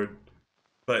keyboard.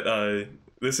 But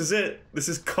this is it. This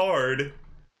is card.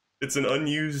 It's an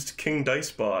unused King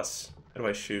Dice boss. How do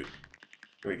I shoot?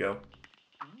 Here we go.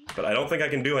 But I don't think I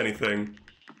can do anything.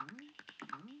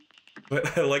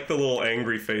 But I like the little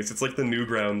angry face. It's like the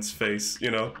Newgrounds face,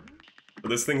 you know? But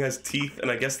this thing has teeth,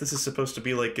 and I guess this is supposed to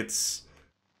be like it's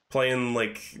playing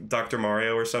like Dr.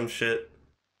 Mario or some shit.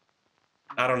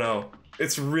 I don't know.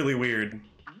 It's really weird.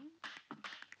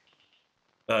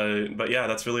 But yeah,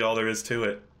 that's really all there is to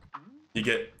it. You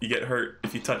get hurt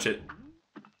if you touch it.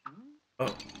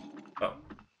 Oh. Oh.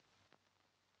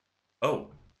 Oh.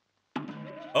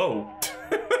 Oh.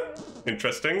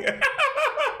 Interesting.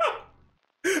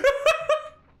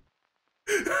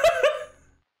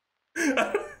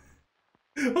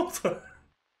 Hold on.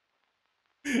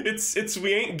 It's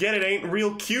we ain't get it ain't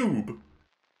real cube.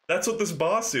 That's what this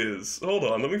boss is. Hold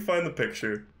on, let me find the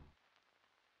picture.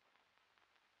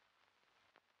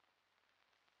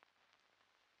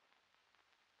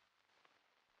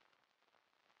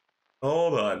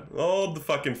 Hold on. Hold the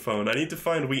fucking phone. I need to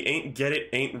find we ain't get it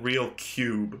ain't real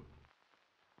cube.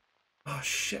 Oh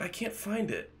shit, I can't find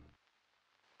it.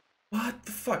 What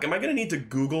the fuck? Am I gonna need to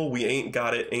Google we ain't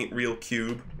got it ain't real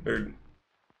cube? Or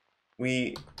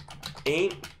we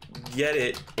ain't get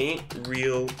it ain't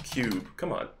real cube.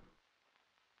 Come on.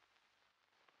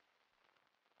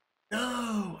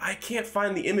 No, I can't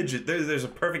find the image. There's a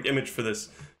perfect image for this.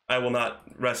 I will not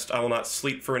rest. I will not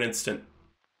sleep for an instant.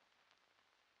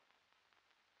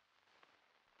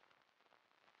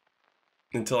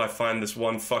 Until I find this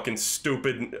one fucking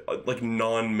stupid, like,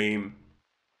 non-meme.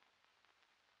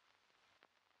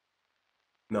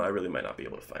 No, I really might not be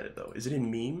able to find it, though. Is it in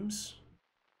memes?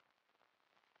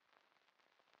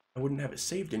 I wouldn't have it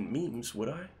saved in memes, would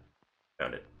I?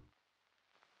 Found it.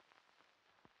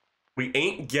 We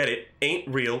ain't get it, ain't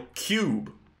real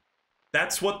cube.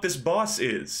 That's what this boss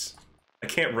is. I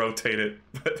can't rotate it,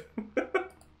 but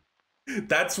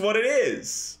that's what it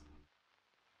is.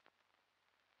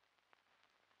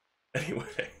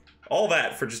 Anyway, all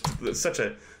that for just such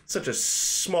a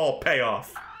small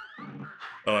payoff.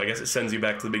 Oh, I guess it sends you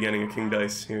back to the beginning of King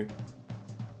Dice here.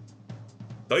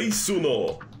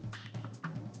 Daisuno.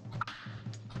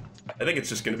 I think it's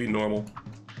just gonna be normal.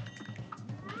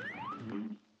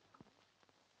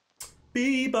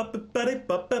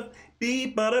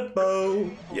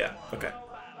 Yeah, okay.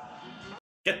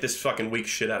 Get this fucking weak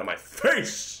shit out of my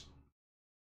face!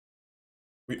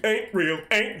 We ain't real,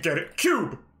 ain't get it,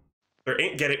 cube! Or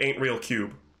ain't get it, ain't real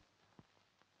cube.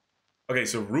 Okay,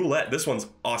 so roulette, this one's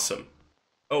awesome.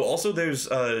 Oh, also there's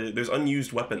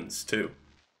unused weapons too.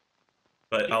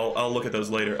 But I'll look at those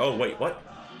later. Oh wait, what?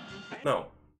 No.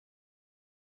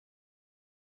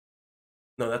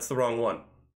 No, that's the wrong one.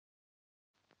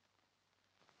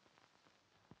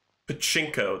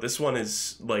 Pachinko. This one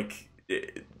is like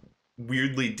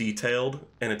weirdly detailed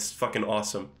and it's fucking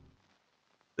awesome.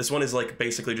 This one is like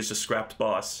basically just a scrapped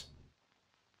boss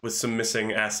with some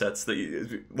missing assets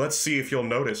that let's see if you'll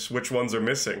notice which ones are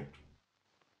missing.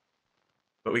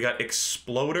 But we got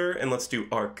Exploder and let's do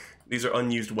Arc. These are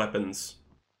unused weapons.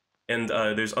 And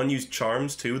there's unused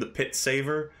charms too. The Pit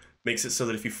Saver makes it so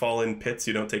that if you fall in pits,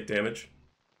 you don't take damage.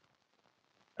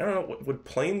 I don't know, would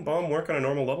Plane Bomb work on a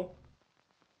normal level?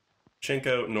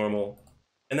 Chinko, normal.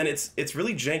 And then it's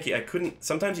really janky.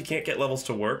 Sometimes you can't get levels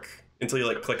to work until you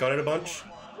like click on it a bunch.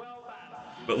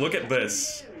 But look at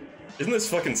this. Isn't this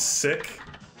fucking sick?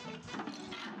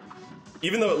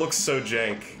 Even though it looks so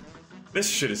jank, this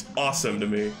shit is awesome to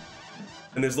me.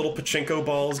 And there's little pachinko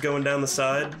balls going down the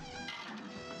side.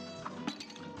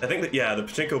 I think that, yeah, the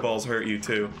pachinko balls hurt you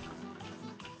too.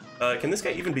 Can this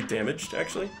guy even be damaged,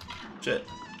 actually? Shit.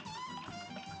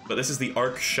 But this is the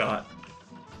arc shot.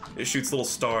 It shoots little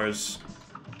stars.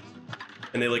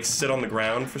 And they like sit on the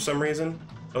ground for some reason.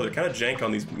 Oh, they're kind of jank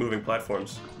on these moving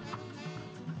platforms.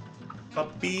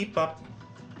 Pop beep pop.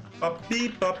 Pop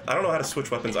beep pop. I don't know how to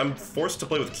switch weapons. I'm forced to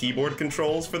play with keyboard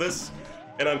controls for this.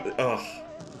 And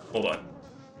hold on.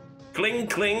 Cling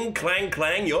cling clang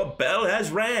clang, your bell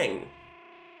has rang.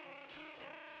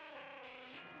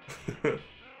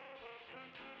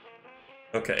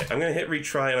 Okay, I'm gonna hit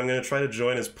retry and I'm gonna try to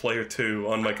join as player 2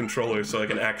 on my controller so I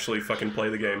can actually fucking play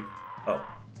the game. Oh.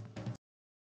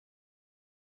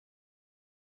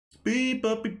 Beep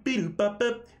up beep beep up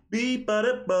beep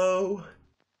up bo.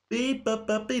 Beep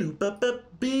up beep up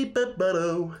beep up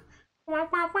bo.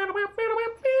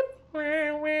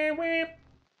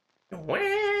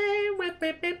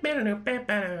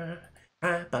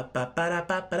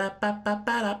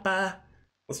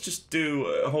 Let's just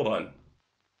do hold on.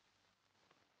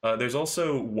 There's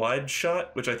also wide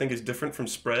shot, which I think is different from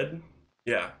spread.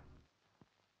 Yeah.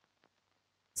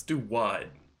 Let's do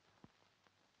wide.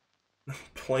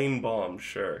 Plain bomb,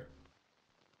 sure.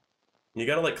 You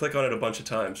gotta like click on it a bunch of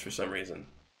times for some reason.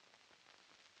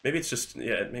 Maybe it's just,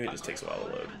 yeah, maybe it just takes a while to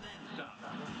load.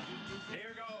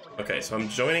 Okay, so I'm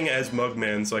joining as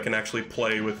Mugman so I can actually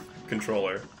play with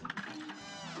controller.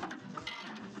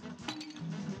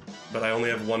 But I only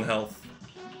have 1 health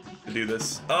to do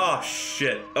this. Oh,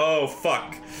 shit. Oh,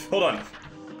 fuck. Hold on.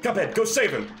 Cuphead, go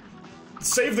save him.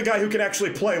 Save the guy who can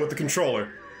actually play with the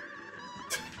controller.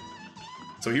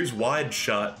 So here's wide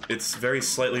shot. It's very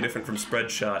slightly different from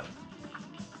spread shot.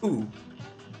 Ooh.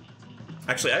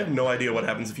 Actually, I have no idea what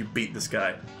happens if you beat this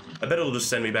guy. I bet it'll just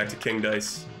send me back to King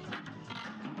Dice.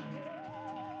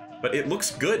 But it looks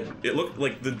good. It looked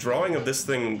like the drawing of this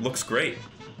thing looks great.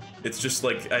 It's just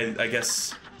like, I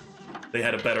guess they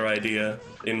had a better idea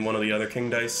in one of the other King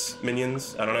Dice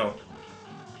minions. I don't know.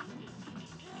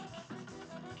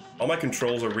 All my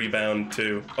controls are rebound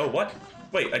too. Oh, what?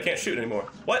 Wait, I can't shoot anymore.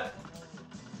 What?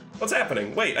 What's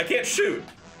happening? Wait, I can't shoot.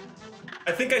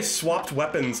 I think I swapped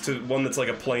weapons to one that's like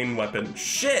a plain weapon.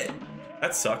 Shit!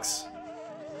 That sucks.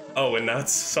 Oh, and now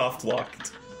it's soft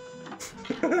locked.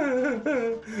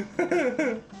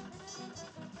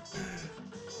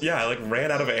 Yeah, I like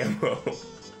ran out of ammo.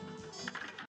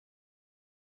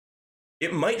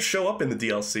 It might show up in the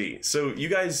DLC. So you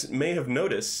guys may have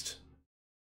noticed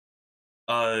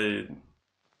there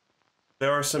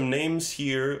are some names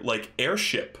here like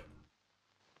airship.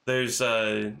 There's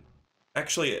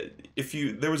actually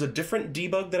there was a different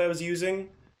debug that I was using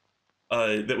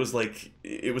that was like,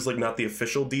 it was like not the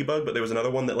official debug, but there was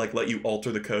another one that like let you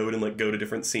alter the code and like go to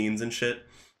different scenes and shit.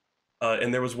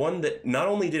 And there was one that not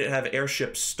only did it have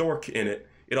airship stork in it,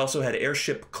 it also had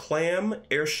airship clam,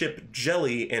 airship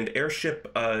jelly, and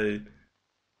airship there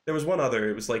was one other,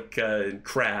 it was like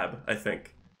crab, I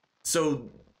think. So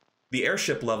the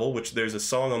airship level, which there's a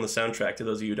song on the soundtrack, to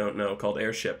those of you who don't know, called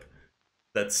Airship,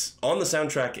 that's on the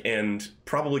soundtrack and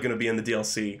probably going to be in the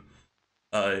DLC.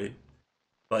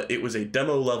 But it was a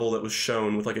demo level that was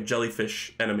shown with like a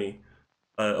jellyfish enemy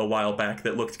a while back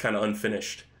that looked kind of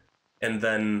unfinished. And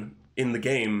then in the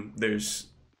game, there's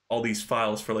all these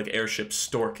files for like airship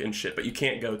stork and shit, but you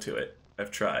can't go to it.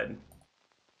 I've tried.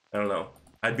 I don't know.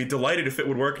 I'd be delighted if it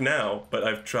would work now, but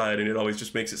I've tried and it always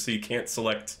just makes it so you can't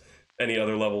select any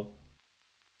other level.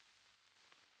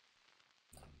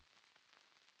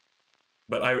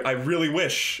 But I really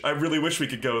wish we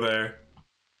could go there.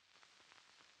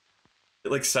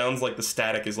 It like sounds like the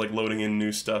static is like loading in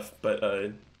new stuff, but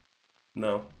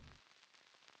no.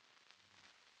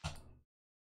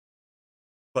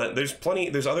 But there's plenty,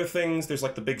 there's other things, there's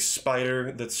like the big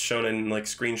spider that's shown in like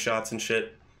screenshots and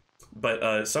shit.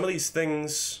 But some of these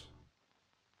things,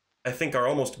 I think, are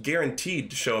almost guaranteed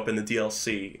to show up in the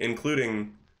DLC,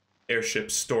 including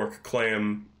airship, stork,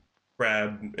 clam,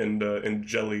 crab, and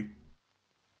jelly.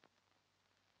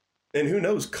 And who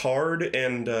knows, card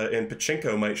and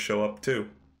pachinko might show up too.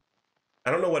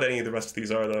 I don't know what any of the rest of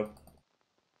these are though.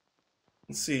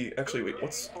 Let's see. Actually, wait.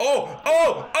 What's?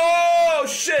 Oh,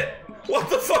 shit! What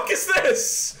the fuck is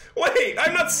this? Wait,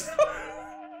 I'm not.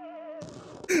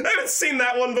 I haven't seen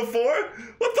that one before.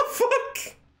 What the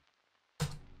fuck?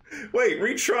 Wait,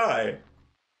 retry.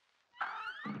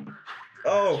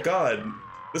 Oh god,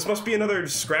 this must be another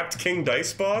scrapped King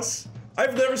Dice boss.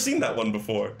 I've never seen that one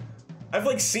before. I've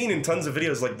like seen in tons of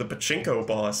videos like the pachinko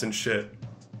boss and shit.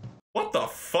 What the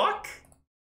fuck?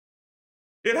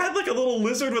 It had like a little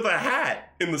lizard with a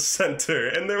hat in the center,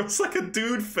 and there was like a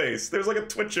dude face. There's like a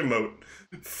Twitch emote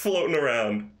floating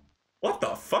around. What the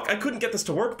fuck? I couldn't get this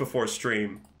to work before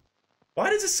stream. Why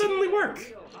does it suddenly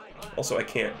work? Also, I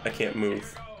can't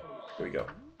move. Here we go.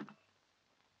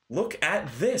 Look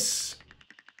at this.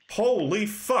 Holy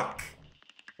fuck.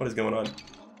 What is going on?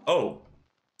 Oh.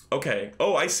 Okay.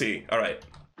 Oh, I see. Alright.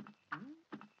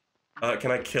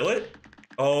 Can I kill it?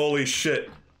 Holy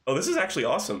shit. Oh, this is actually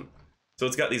awesome. So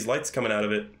it's got these lights coming out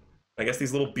of it. I guess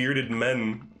these little bearded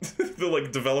men, the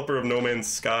like developer of No Man's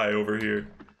Sky over here,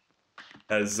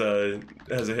 has a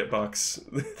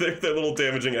hitbox. They're little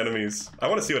damaging enemies. I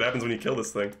want to see what happens when you kill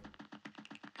this thing.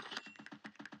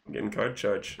 I'm getting card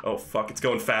charge. Oh fuck, it's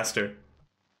going faster.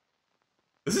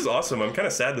 This is awesome. I'm kind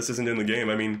of sad this isn't in the game.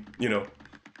 I mean, you know,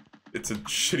 it's a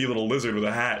shitty little lizard with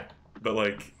a hat, but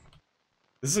like,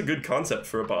 this is a good concept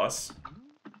for a boss.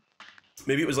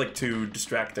 Maybe it was like too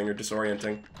distracting or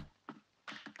disorienting.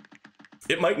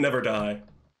 It might never die.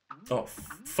 Oh,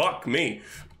 fuck me.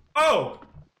 Oh!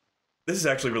 This is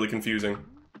actually really confusing.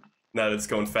 Now that it's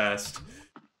going fast.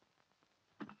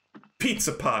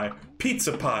 Pizza pie.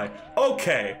 Pizza pie.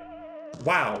 Okay.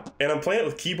 Wow. And I'm playing it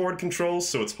with keyboard controls,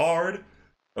 so it's hard.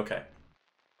 Okay.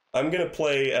 I'm gonna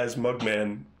play as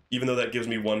Mugman, even though that gives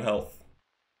me 1 health.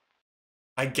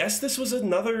 I guess this was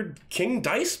another King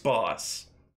Dice boss.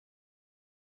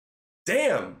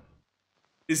 Damn!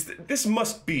 This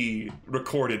must be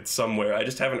recorded somewhere, I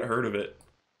just haven't heard of it.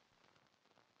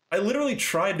 I literally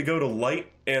tried to go to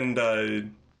light and,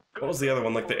 what was the other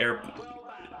one, like the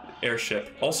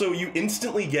airship. Also, you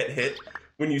instantly get hit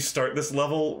when you start this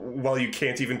level while you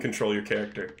can't even control your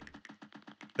character.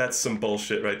 That's some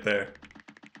bullshit right there.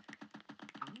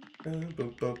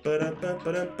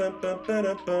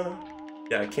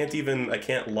 Yeah, I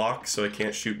can't lock, so I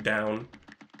can't shoot down.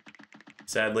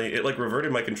 Sadly, it like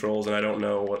reverted my controls and I don't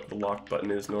know what the lock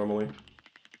button is normally.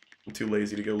 I'm too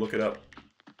lazy to go look it up.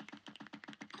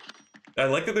 I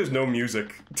like that there's no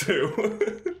music, too.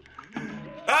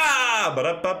 Ah!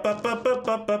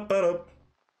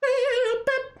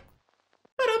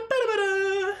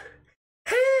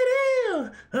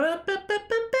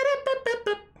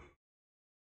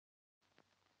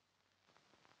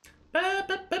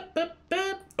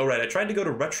 Oh right, I tried to go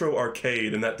to Retro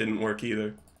Arcade and that didn't work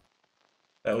either.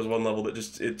 That was one level that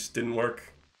just didn't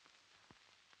work.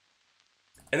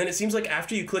 And then it seems like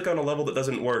after you click on a level that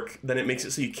doesn't work, then it makes it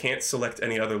so you can't select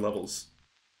any other levels,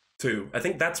 too. I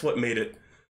think that's what made it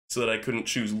so that I couldn't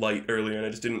choose light earlier, and I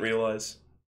just didn't realize.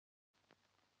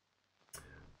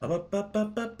 I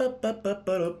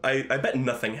bet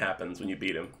nothing happens when you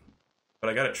beat him, but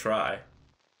I gotta try.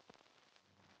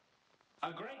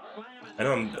 I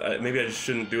know maybe I just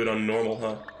shouldn't do it on normal,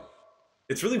 huh?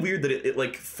 It's really weird that it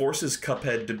like forces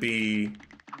Cuphead to be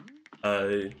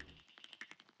the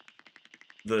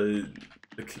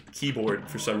keyboard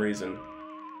for some reason,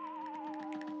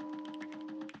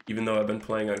 even though I've been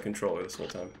playing on controller this whole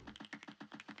time.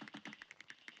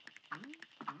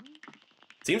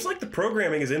 Seems like the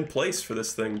programming is in place for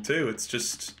this thing too. It's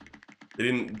just they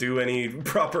didn't do any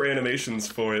proper animations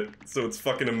for it, so it's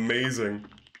fucking amazing.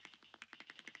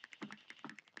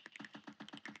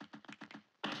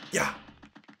 Yeah.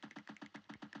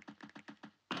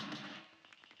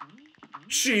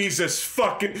 Jesus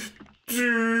fucking.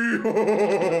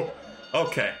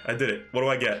 Okay, I did it. What do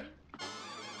I get?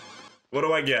 What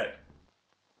do I get?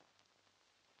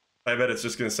 I bet it's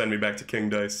just gonna send me back to King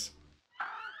Dice.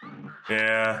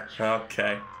 Yeah,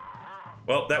 okay.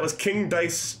 Well, that was King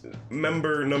Dice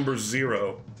member number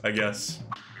 0, I guess.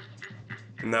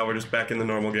 And now we're just back in the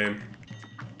normal game.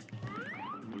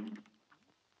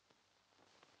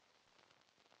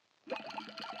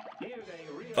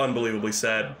 Unbelievably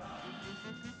sad.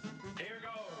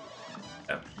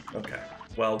 Yeah, okay.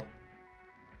 Well,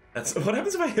 That's what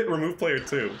happens if I hit remove player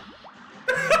 2?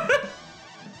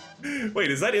 Wait,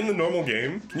 is that in the normal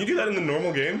game? Can you do that in the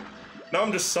normal game? Now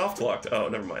I'm just soft locked. Oh,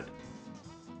 never mind.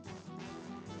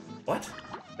 What?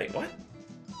 Wait, what?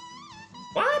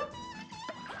 What?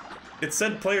 It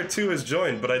said player 2 has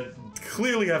joined, but I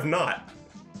clearly have not.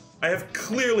 I have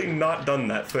clearly not done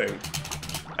that thing.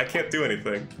 I can't do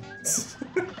anything. It's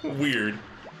weird.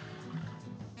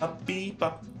 Up beep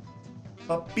up.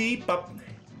 Up beep up.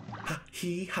 Ha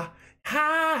hee ha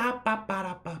ha ba ba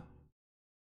da ba.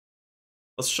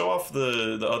 Let's show off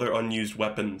the other unused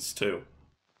weapons too.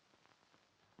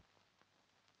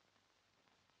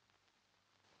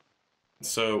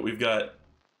 So we've got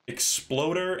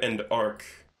Exploder and Arc.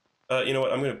 You know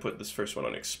what? I'm gonna put this first one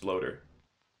on Exploder.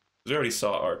 We already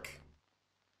saw Arc.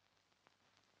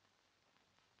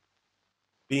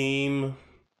 Beam.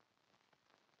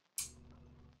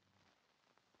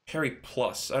 Parry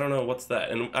Plus. I don't know what's that.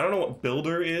 And I don't know what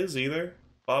Builder is either.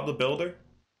 Bob the Builder?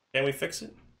 Can we fix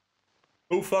it?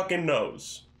 Who fucking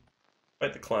knows?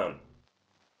 Fight the clown.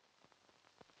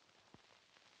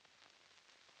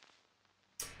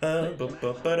 Oh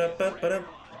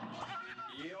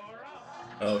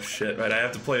shit, right, I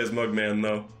have to play as Mugman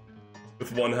though.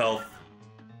 With 1 health.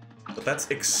 But that's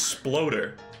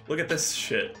Exploder. Look at this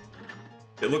shit.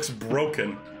 It looks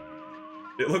broken.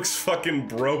 It looks fucking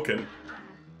broken.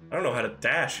 I don't know how to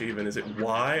dash even. Is it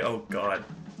Y? Oh god.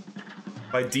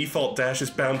 By default, dash is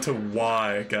bound to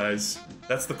Y, guys.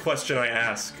 That's the question I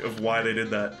ask of why they did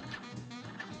that.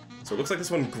 So it looks like this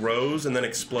one grows and then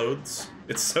explodes.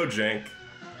 It's so jank.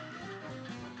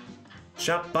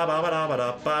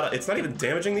 It's not even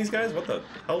damaging these guys? What the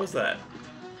hell was that?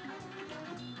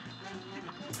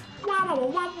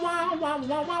 Look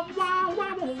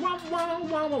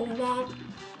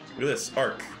at this,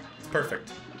 Arc. It's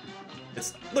perfect.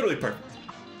 It's literally perfect.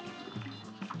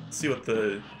 Let's see what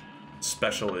the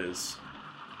special is.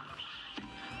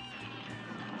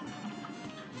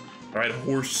 Alright,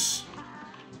 horse.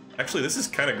 Actually, this is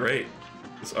kind of great,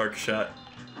 this Arc shot.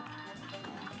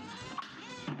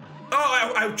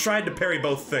 Oh, I tried to parry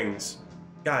both things.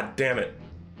 God damn it.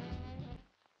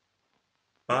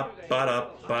 Bop, ba da,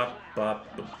 bop,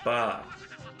 bop, ba, ba.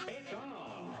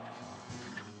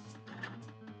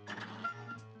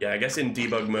 Yeah, I guess in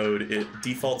debug mode, it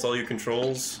defaults all your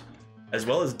controls, as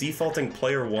well as defaulting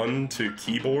player 1 to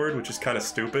keyboard, which is kind of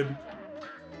stupid,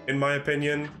 in my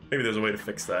opinion. Maybe there's a way to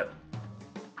fix that.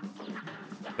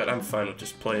 But I'm fine with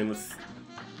just playing with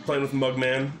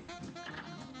Mugman.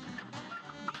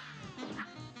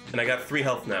 And I got 3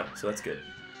 health now, so that's good.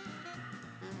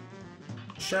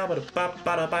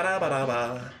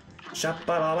 Shabba-da-ba-ba-da-ba-da-ba-da-ba.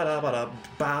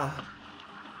 Shabba-da-ba-da-ba-da-ba.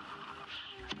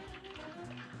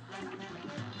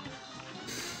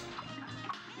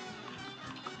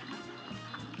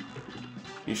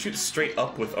 You shoot straight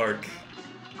up with Arc.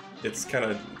 It's kind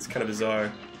of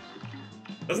bizarre.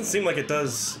 Doesn't seem like it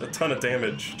does a ton of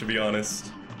damage, to be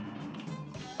honest.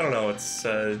 I don't know, it's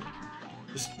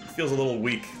just feels a little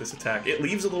weak, this attack. It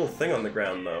leaves a little thing on the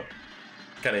ground though.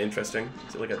 Kind of interesting.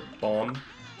 Is it like a bomb?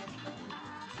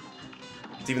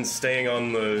 It's even staying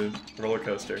on the roller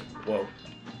coaster. Whoa.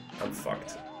 I'm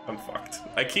fucked. I'm fucked.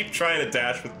 I keep trying to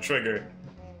dash with trigger.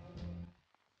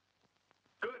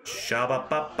 Shabba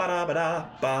ba ba da ba da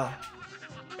ba.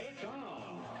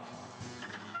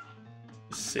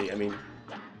 Let's see, I mean,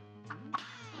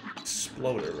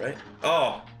 Exploder, right?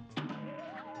 Oh!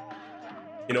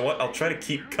 You know what? I'll try to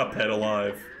keep Cuphead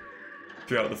alive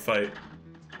throughout the fight.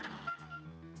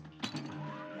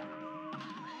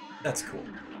 That's cool.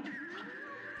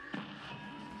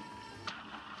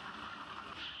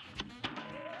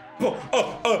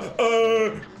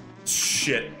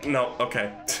 Shit. No,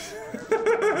 okay.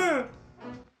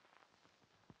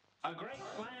 A great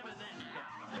slam and then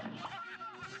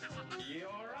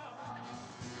you're up.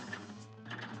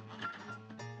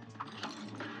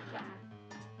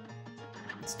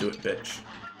 Let's do it, bitch.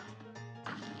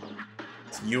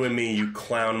 It's you and me, you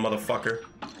clown motherfucker.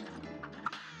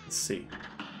 Let's see.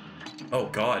 Oh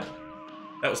god.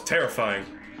 That was terrifying.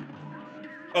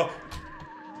 Oh.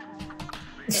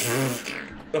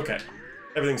 Okay.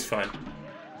 Everything's fine.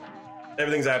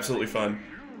 Everything's absolutely fine.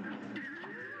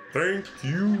 Thank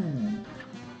you.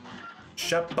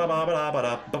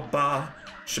 Shabba-ba-ba-da-ba-da-ba-ba.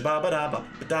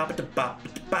 Shabba-ba-da-ba-ba-da-ba-da-ba.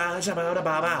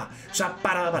 Shabba-da-ba-ba.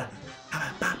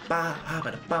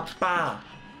 Shabba-da-ba-ba-ba-ba-ba.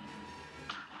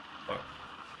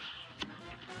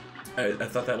 I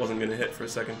thought that wasn't gonna hit for a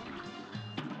second.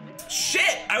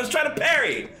 Shit! I was trying to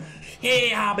parry!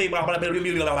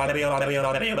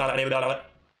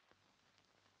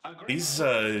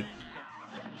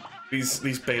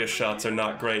 These beta shots are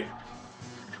not great.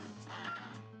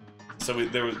 So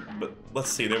there was, but let's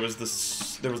see, there was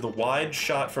the wide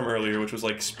shot from earlier, which was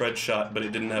like spread shot, but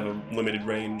it didn't have a limited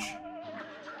range.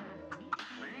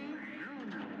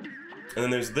 And then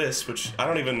there's this, which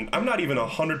I'm not even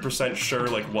 100% sure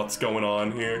like what's going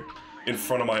on here in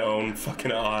front of my own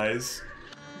fucking eyes.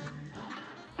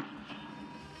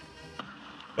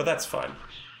 But that's fine.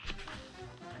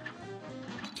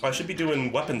 I should be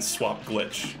doing weapon swap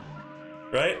glitch.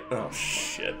 Right? Oh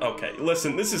shit. Okay,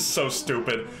 listen, this is so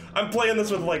stupid. I'm playing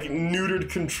this with like neutered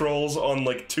controls on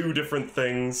like 2 different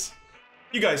things.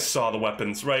 You guys saw the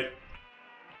weapons, right?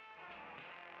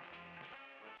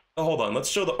 Oh, hold on, let's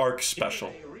show the arc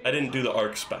special. I didn't do the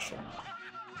arc special.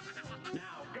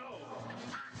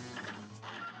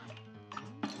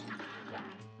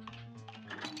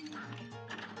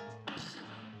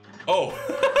 Oh!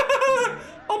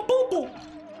 A bubble!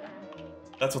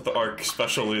 That's what the arc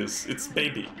special is. It's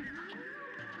baby.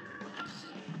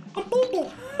 A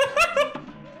bubble!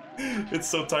 It's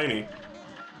so tiny.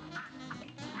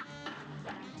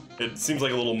 It seems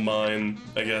like a little mine,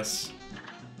 I guess.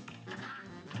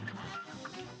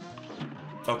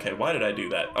 Okay, why did I do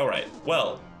that? Alright,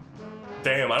 well.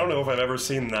 Damn, I don't know if I've ever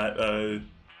seen that,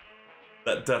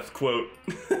 that death quote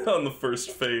on the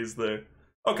first phase there.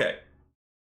 Okay.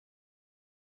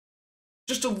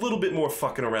 Just a little bit more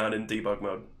fucking around in debug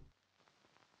mode.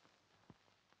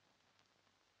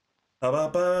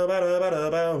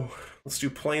 Let's do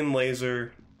plane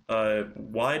laser.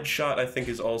 Wide shot, I think,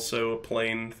 is also a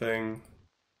plane thing.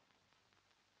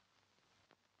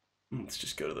 Let's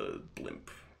just go to the blimp.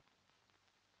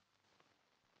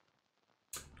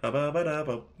 There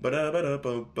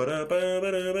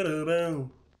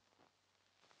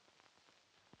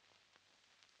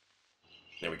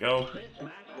we go. This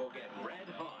match will get red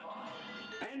hot.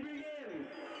 And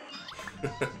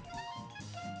begin!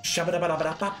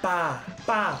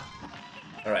 Shabba-dabba-dabba-ba-ba!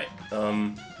 Alright,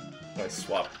 I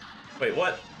swap. Wait,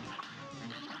 what?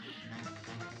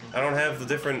 I don't have the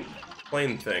different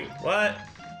plane thing. What?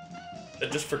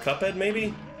 Just for Cuphead,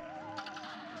 maybe?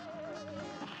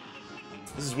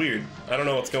 This is weird. I don't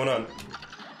know what's going on.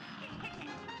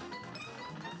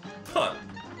 Huh.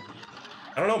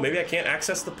 I don't know, maybe I can't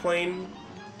access the plane...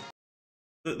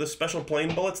 The special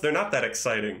plane bullets? They're not that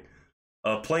exciting.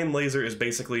 Plane laser is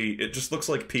basically, it just looks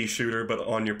like pea shooter, but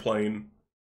on your plane.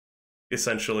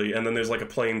 Essentially, and then there's like a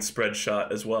plane spread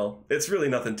shot as well. It's really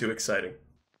nothing too exciting.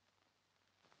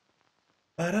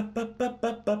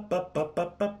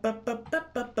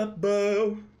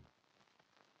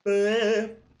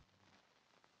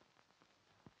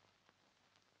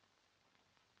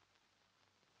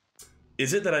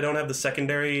 Is it that I don't have the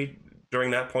secondary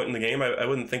during that point in the game? I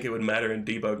wouldn't think it would matter in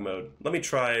debug mode. Let me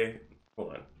try...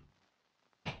 Hold on.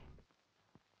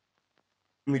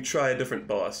 Let me try a different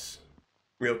boss.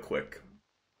 Real quick.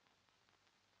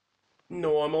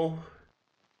 Normal.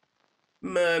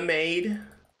 Mermaid.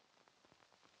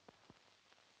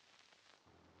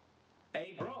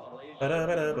 A brawl is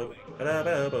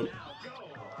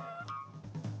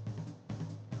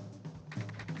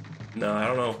No, I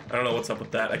don't know. I don't know what's up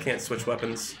with that. I can't switch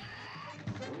weapons.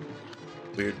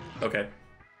 Weird. Okay.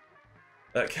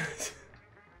 Okay.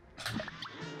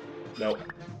 Nope.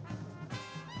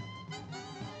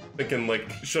 Thinking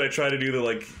like, should I try to do the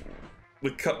like,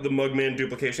 the Mugman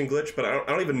duplication glitch? But I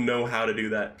don't even know how to do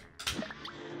that.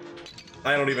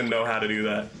 I don't even know how to do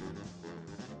that.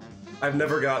 I've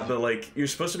never got the like, you're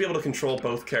supposed to be able to control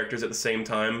both characters at the same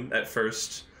time at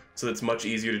first, so it's much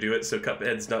easier to do it, so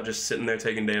Cuphead's not just sitting there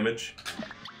taking damage.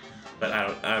 But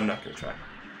I'm not gonna try.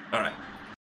 Alright.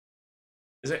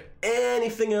 Is there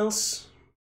anything else?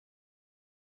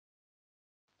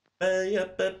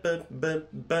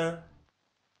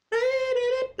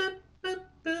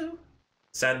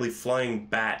 Sadly, flying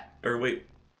bat. Or wait,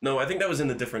 no, I think that was in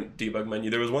the different debug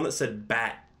menu. There was one that said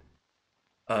bat.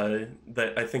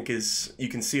 That I think is, you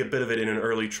can see a bit of it in an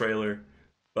early trailer,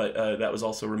 but that was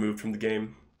also removed from the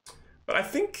game. But I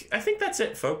think that's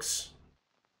it, folks.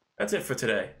 That's it for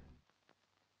today.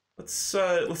 Let's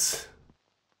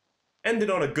end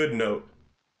it on a good note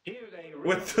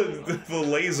with the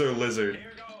laser lizard,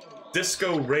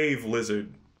 disco rave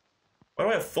lizard. Why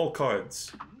do I have full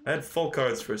cards? I had full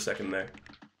cards for a second there.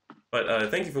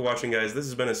 But thank you for watching, guys. This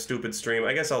has been a stupid stream.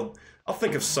 I guess I'll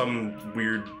think of some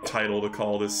weird title to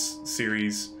call this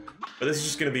series. But this is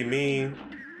just gonna be me,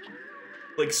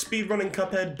 like, speedrunning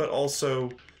Cuphead, but also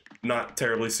not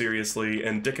terribly seriously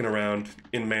and dicking around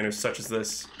in manners such as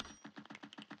this.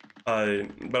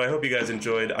 But I hope you guys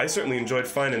enjoyed. I certainly enjoyed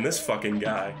finding this fucking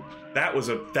guy. That was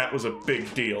a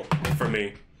big deal for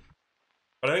me.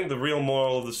 But I think the real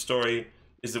moral of the story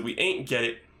is that we ain't get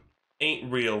it,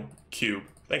 ain't real, Cube.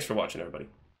 Thanks for watching, everybody.